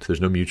respect.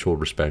 There's no mutual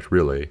respect,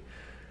 really.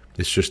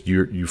 It's just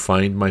you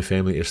find my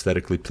family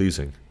aesthetically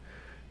pleasing.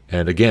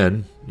 And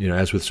again,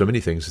 as with so many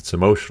things, it's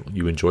emotional.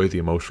 You enjoy the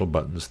emotional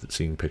buttons that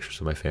seeing pictures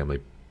of my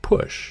family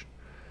push.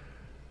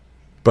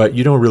 But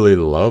you don't really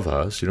love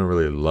us. You don't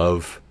really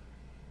love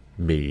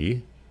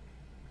me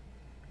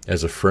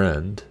as a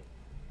friend,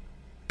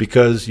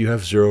 because you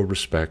have zero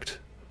respect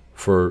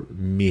for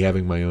me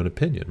having my own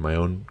opinion, my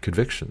own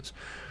convictions.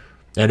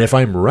 And if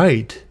I'm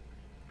right,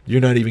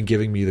 you're not even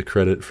giving me the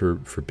credit for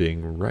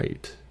being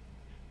right.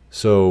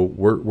 So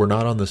we're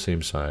not on the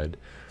same side,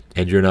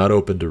 and you're not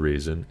open to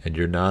reason, and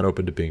you're not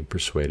open to being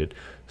persuaded.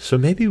 So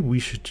maybe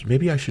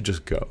I should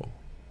just go.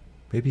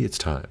 Maybe it's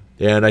time.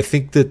 And I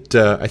think that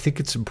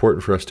it's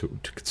important for us to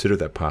consider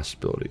that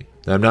possibility.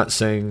 Now, I'm not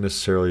saying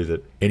necessarily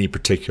that any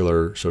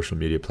particular social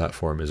media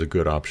platform is a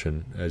good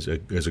option as a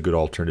good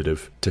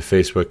alternative to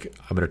Facebook.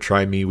 I'm going to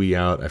try MeWe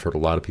out. I've heard a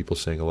lot of people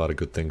saying a lot of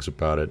good things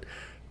about it.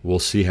 We'll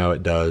see how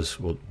it does.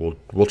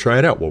 We'll try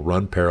it out. We'll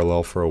run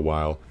parallel for a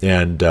while,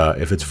 and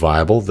if it's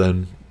viable,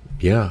 then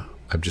yeah,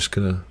 I'm just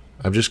gonna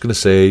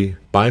say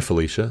bye,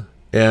 Felicia.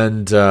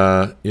 And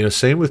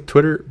same with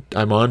Twitter.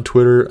 I'm on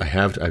Twitter.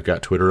 I've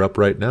got Twitter up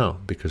right now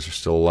because there's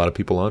still a lot of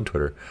people on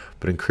Twitter.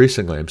 But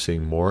increasingly, I'm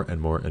seeing more and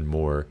more and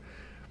more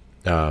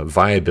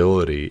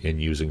viability in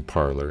using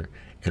Parler,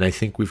 and I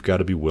think we've got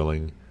to be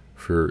willing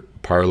for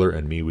Parler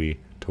and MeWe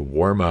to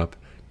warm up,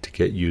 to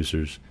get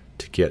users,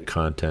 to get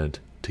content,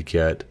 to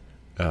get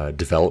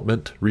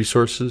development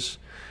resources,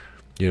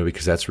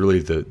 because that's really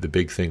the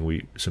big thing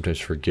we sometimes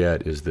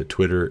forget, is that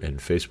Twitter and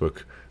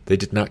Facebook, they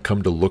did not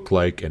come to look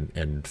like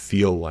and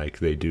feel like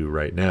they do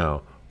right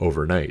now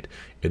overnight.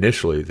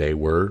 Initially, they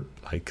were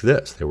like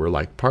this. They were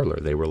like Parler.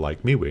 They were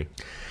like MeWe,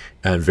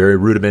 and very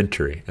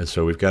rudimentary. And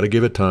so we've got to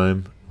give it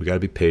time. We've got to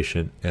be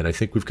patient. And I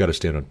think we've got to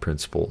stand on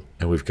principle.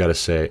 And we've got to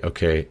say,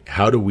 okay,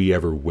 how do we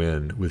ever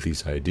win with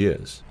these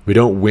ideas? We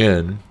don't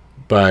win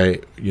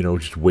by,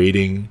 just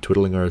waiting,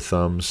 twiddling our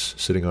thumbs,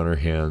 sitting on our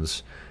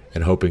hands,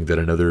 and hoping that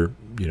another,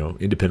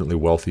 independently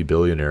wealthy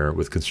billionaire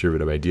with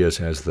conservative ideas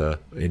has the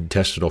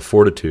intestinal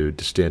fortitude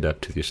to stand up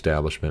to the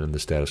establishment and the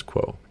status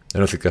quo. I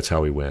don't think that's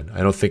how we win.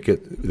 I don't think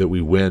that we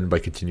win by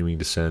continuing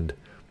to send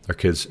our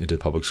kids into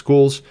public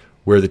schools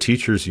where the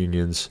teachers'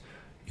 unions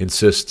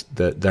insist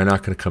that they're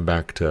not going to come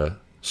back to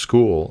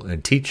school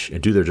and teach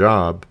and do their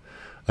job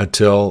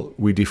until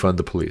we defund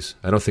the police.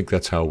 I don't think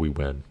that's how we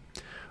win.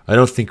 I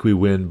don't think we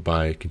win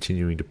by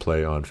continuing to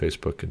play on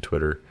Facebook and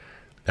Twitter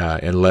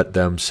and let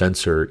them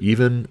censor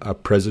even a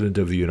president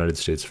of the United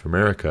States of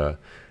America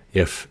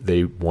if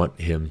they want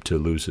him to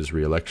lose his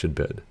re-election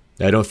bid.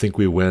 I don't think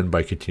we win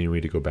by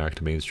continuing to go back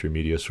to mainstream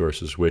media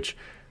sources which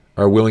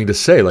are willing to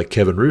say, like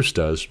Kevin Roose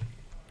does,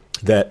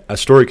 that a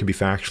story can be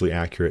factually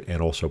accurate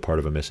and also part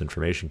of a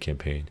misinformation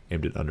campaign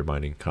aimed at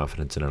undermining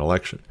confidence in an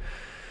election.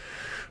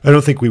 I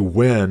don't think we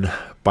win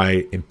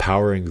by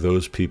empowering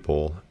those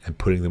people and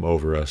putting them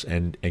over us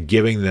and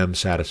giving them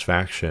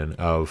satisfaction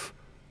of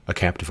a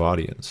captive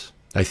audience.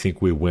 I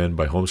think we win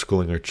by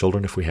homeschooling our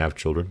children if we have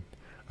children.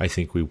 I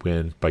think we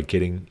win by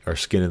getting our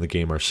skin in the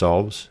game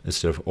ourselves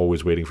instead of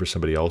always waiting for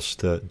somebody else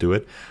to do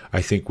it.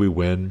 I think we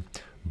win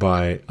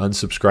by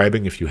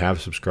unsubscribing if you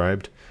have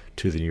subscribed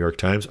to the New York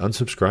Times.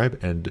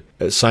 Unsubscribe and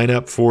sign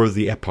up for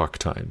the Epoch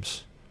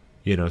Times.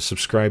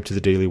 Subscribe to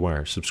the Daily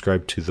Wire.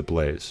 Subscribe to the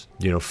Blaze.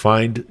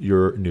 Find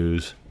your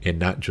news in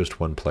not just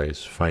one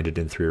place. Find it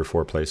in 3 or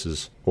 4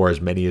 places, or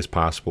as many as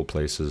possible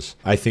places.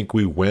 I think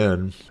we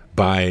win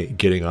by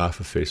getting off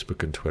of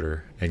Facebook and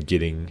Twitter and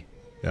getting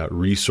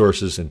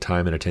resources and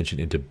time and attention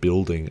into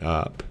building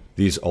up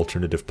these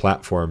alternative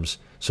platforms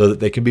so that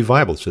they can be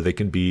viable, so they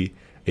can be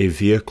a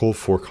vehicle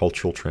for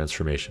cultural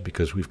transformation,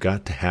 because we've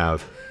got to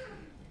have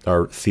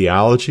our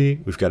theology,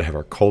 we've got to have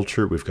our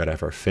culture, we've got to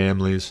have our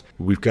families,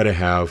 we've got to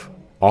have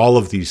all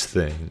of these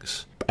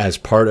things as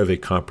part of a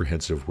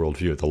comprehensive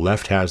worldview. The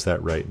left has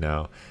that right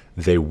now.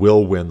 They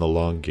will win the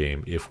long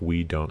game if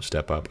we don't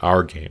step up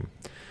our game.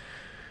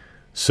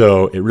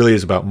 So it really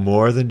is about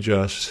more than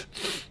just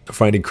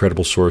finding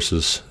credible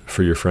sources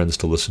for your friends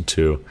to listen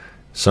to.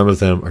 Some of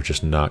them are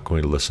just not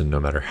going to listen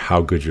no matter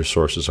how good your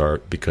sources are,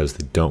 because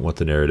they don't want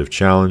the narrative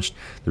challenged.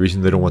 The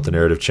reason they don't want the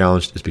narrative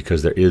challenged is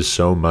because there is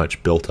so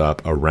much built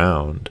up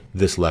around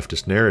this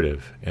leftist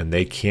narrative, and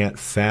they can't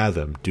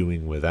fathom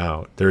doing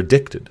without. They're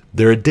addicted.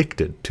 They're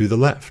addicted to the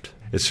left.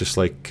 It's just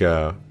like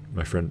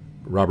my friend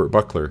Robert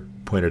Buckler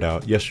pointed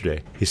out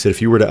yesterday. He said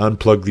if you were to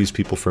unplug these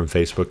people from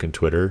Facebook and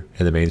Twitter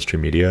and the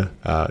mainstream media,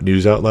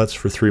 news outlets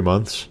for 3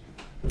 months,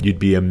 you'd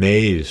be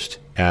amazed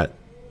at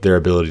their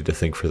ability to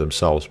think for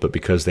themselves. But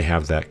because they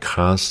have that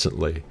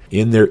constantly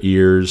in their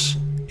ears,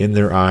 in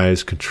their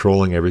eyes,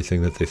 controlling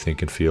everything that they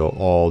think and feel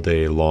all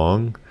day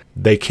long,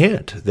 they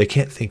can't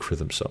think for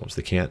themselves.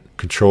 They can't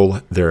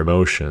control their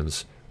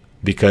emotions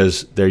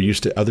because they're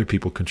used to other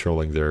people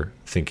controlling their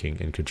thinking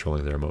and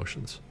controlling their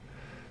emotions.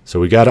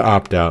 So we got to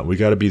opt out. We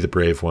got to be the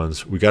brave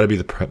ones. We got to be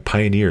the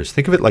pioneers.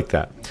 Think of it like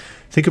that.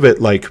 Think of it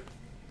like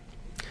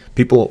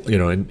people,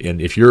 and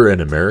if you're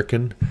an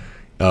American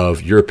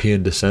of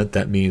European descent,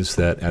 that means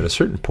that at a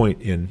certain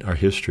point in our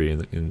history,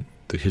 in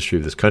the history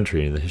of this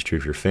country, in the history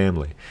of your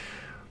family,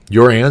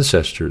 your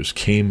ancestors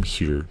came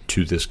here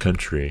to this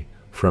country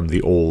from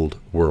the old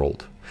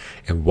world.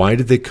 And why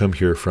did they come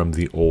here from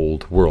the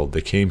old world?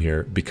 They came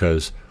here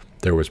because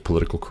there was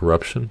political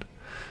corruption,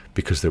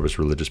 because there was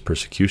religious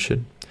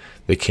persecution.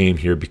 They came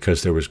here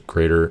because there was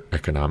greater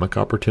economic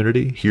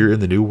opportunity here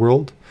in the New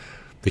World.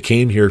 They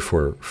came here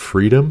for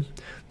freedom.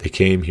 They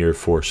came here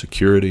for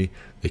security.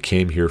 They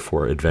came here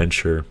for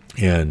adventure.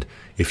 And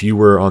if you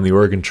were on the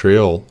Oregon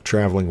Trail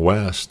traveling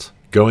west,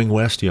 going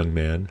west, young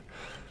man,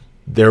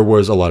 there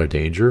was a lot of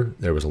danger.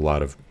 There was a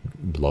lot of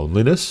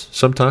loneliness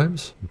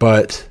sometimes.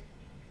 But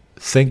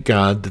thank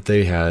God that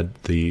they had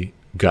the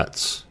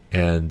guts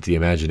and the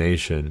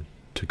imagination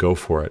to go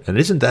for it. And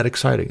isn't that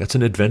exciting? That's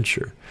an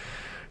adventure.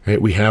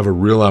 Right? We have a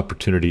real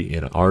opportunity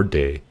in our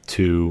day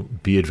to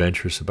be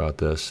adventurous about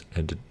this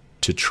and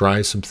to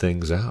try some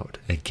things out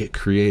and get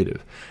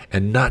creative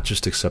and not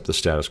just accept the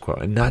status quo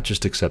and not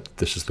just accept that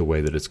this is the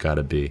way that it's got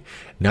to be,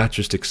 not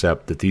just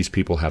accept that these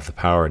people have the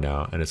power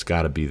now and it's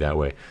got to be that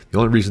way. The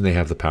only reason they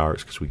have the power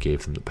is because we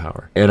gave them the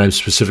power. And I'm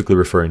specifically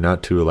referring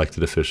not to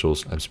elected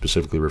officials. I'm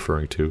specifically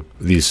referring to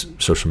these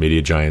social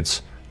media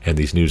giants and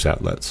these news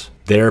outlets.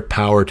 Their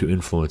power to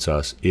influence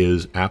us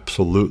is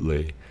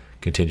absolutely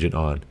contingent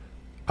on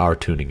our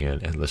tuning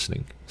in and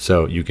listening.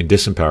 So you can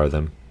disempower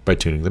them by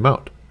tuning them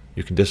out.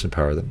 You can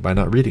disempower them by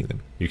not reading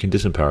them. You can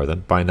disempower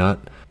them by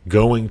not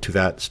going to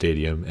that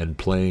stadium and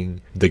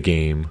playing the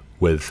game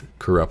with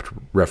corrupt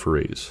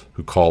referees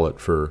who call it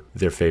for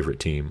their favorite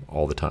team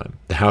all the time.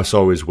 The House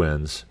always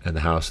wins, and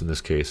the House in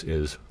this case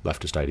is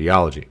leftist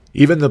ideology.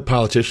 Even the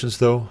politicians,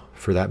 though,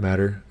 for that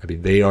matter,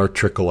 they are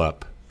trickle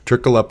up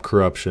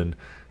corruption.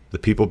 The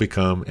people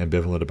become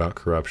ambivalent about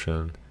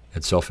corruption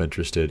and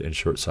self-interested and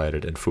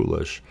short-sighted and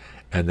foolish,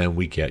 and then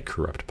we get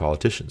corrupt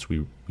politicians.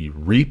 We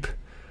reap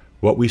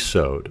what we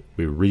sowed.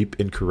 We reap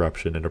in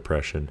corruption and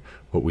oppression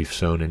what we've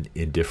sown in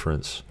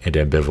indifference and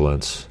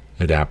ambivalence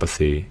and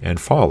apathy and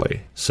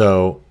folly.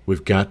 So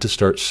we've got to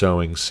start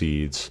sowing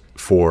seeds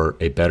for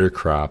a better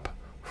crop,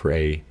 for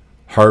a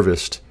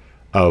harvest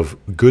of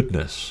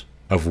goodness,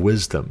 of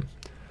wisdom,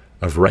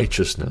 of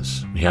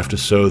righteousness. We have to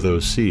sow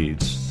those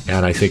seeds.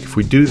 And I think if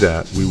we do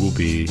that, we will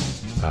be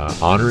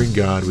honoring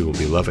God, we will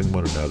be loving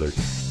one another,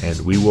 and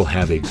we will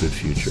have a good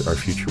future. Our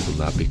future will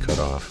not be cut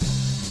off.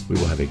 We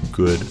will have a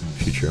good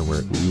future, and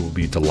we will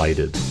be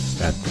delighted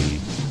at the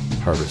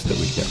harvest that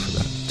we get from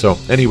that. So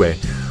anyway,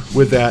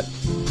 with that,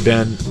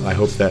 Ben, I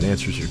hope that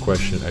answers your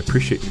question. I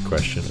appreciate your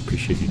question. I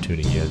appreciate you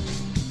tuning in.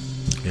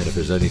 And if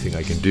there's anything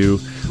I can do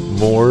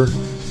more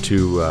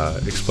to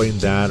explain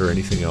that or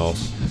anything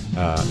else,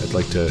 I'd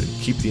like to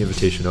keep the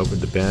invitation open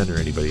to Ben or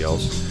anybody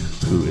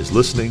else who is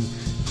listening.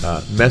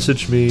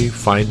 Message me,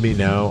 find me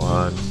now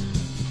on,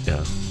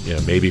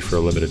 maybe for a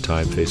limited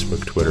time,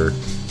 Facebook, Twitter,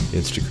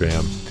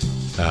 Instagram,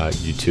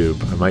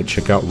 YouTube. I might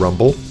check out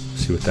Rumble,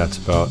 see what that's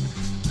about.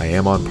 I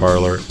am on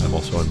Parler. I'm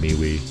also on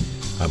MeWe.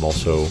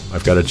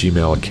 I've got a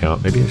Gmail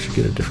account. Maybe I should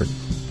get a different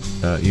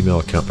email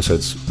account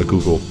besides a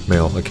Google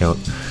Mail account.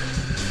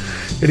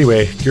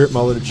 Anyway,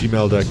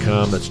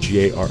 GarrettMullet@gmail.com. That's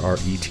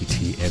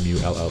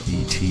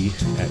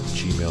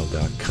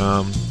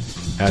GarrettMullet@gmail.com.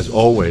 As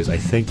always, I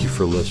thank you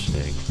for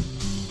listening.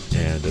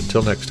 And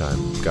until next time,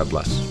 God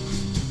bless.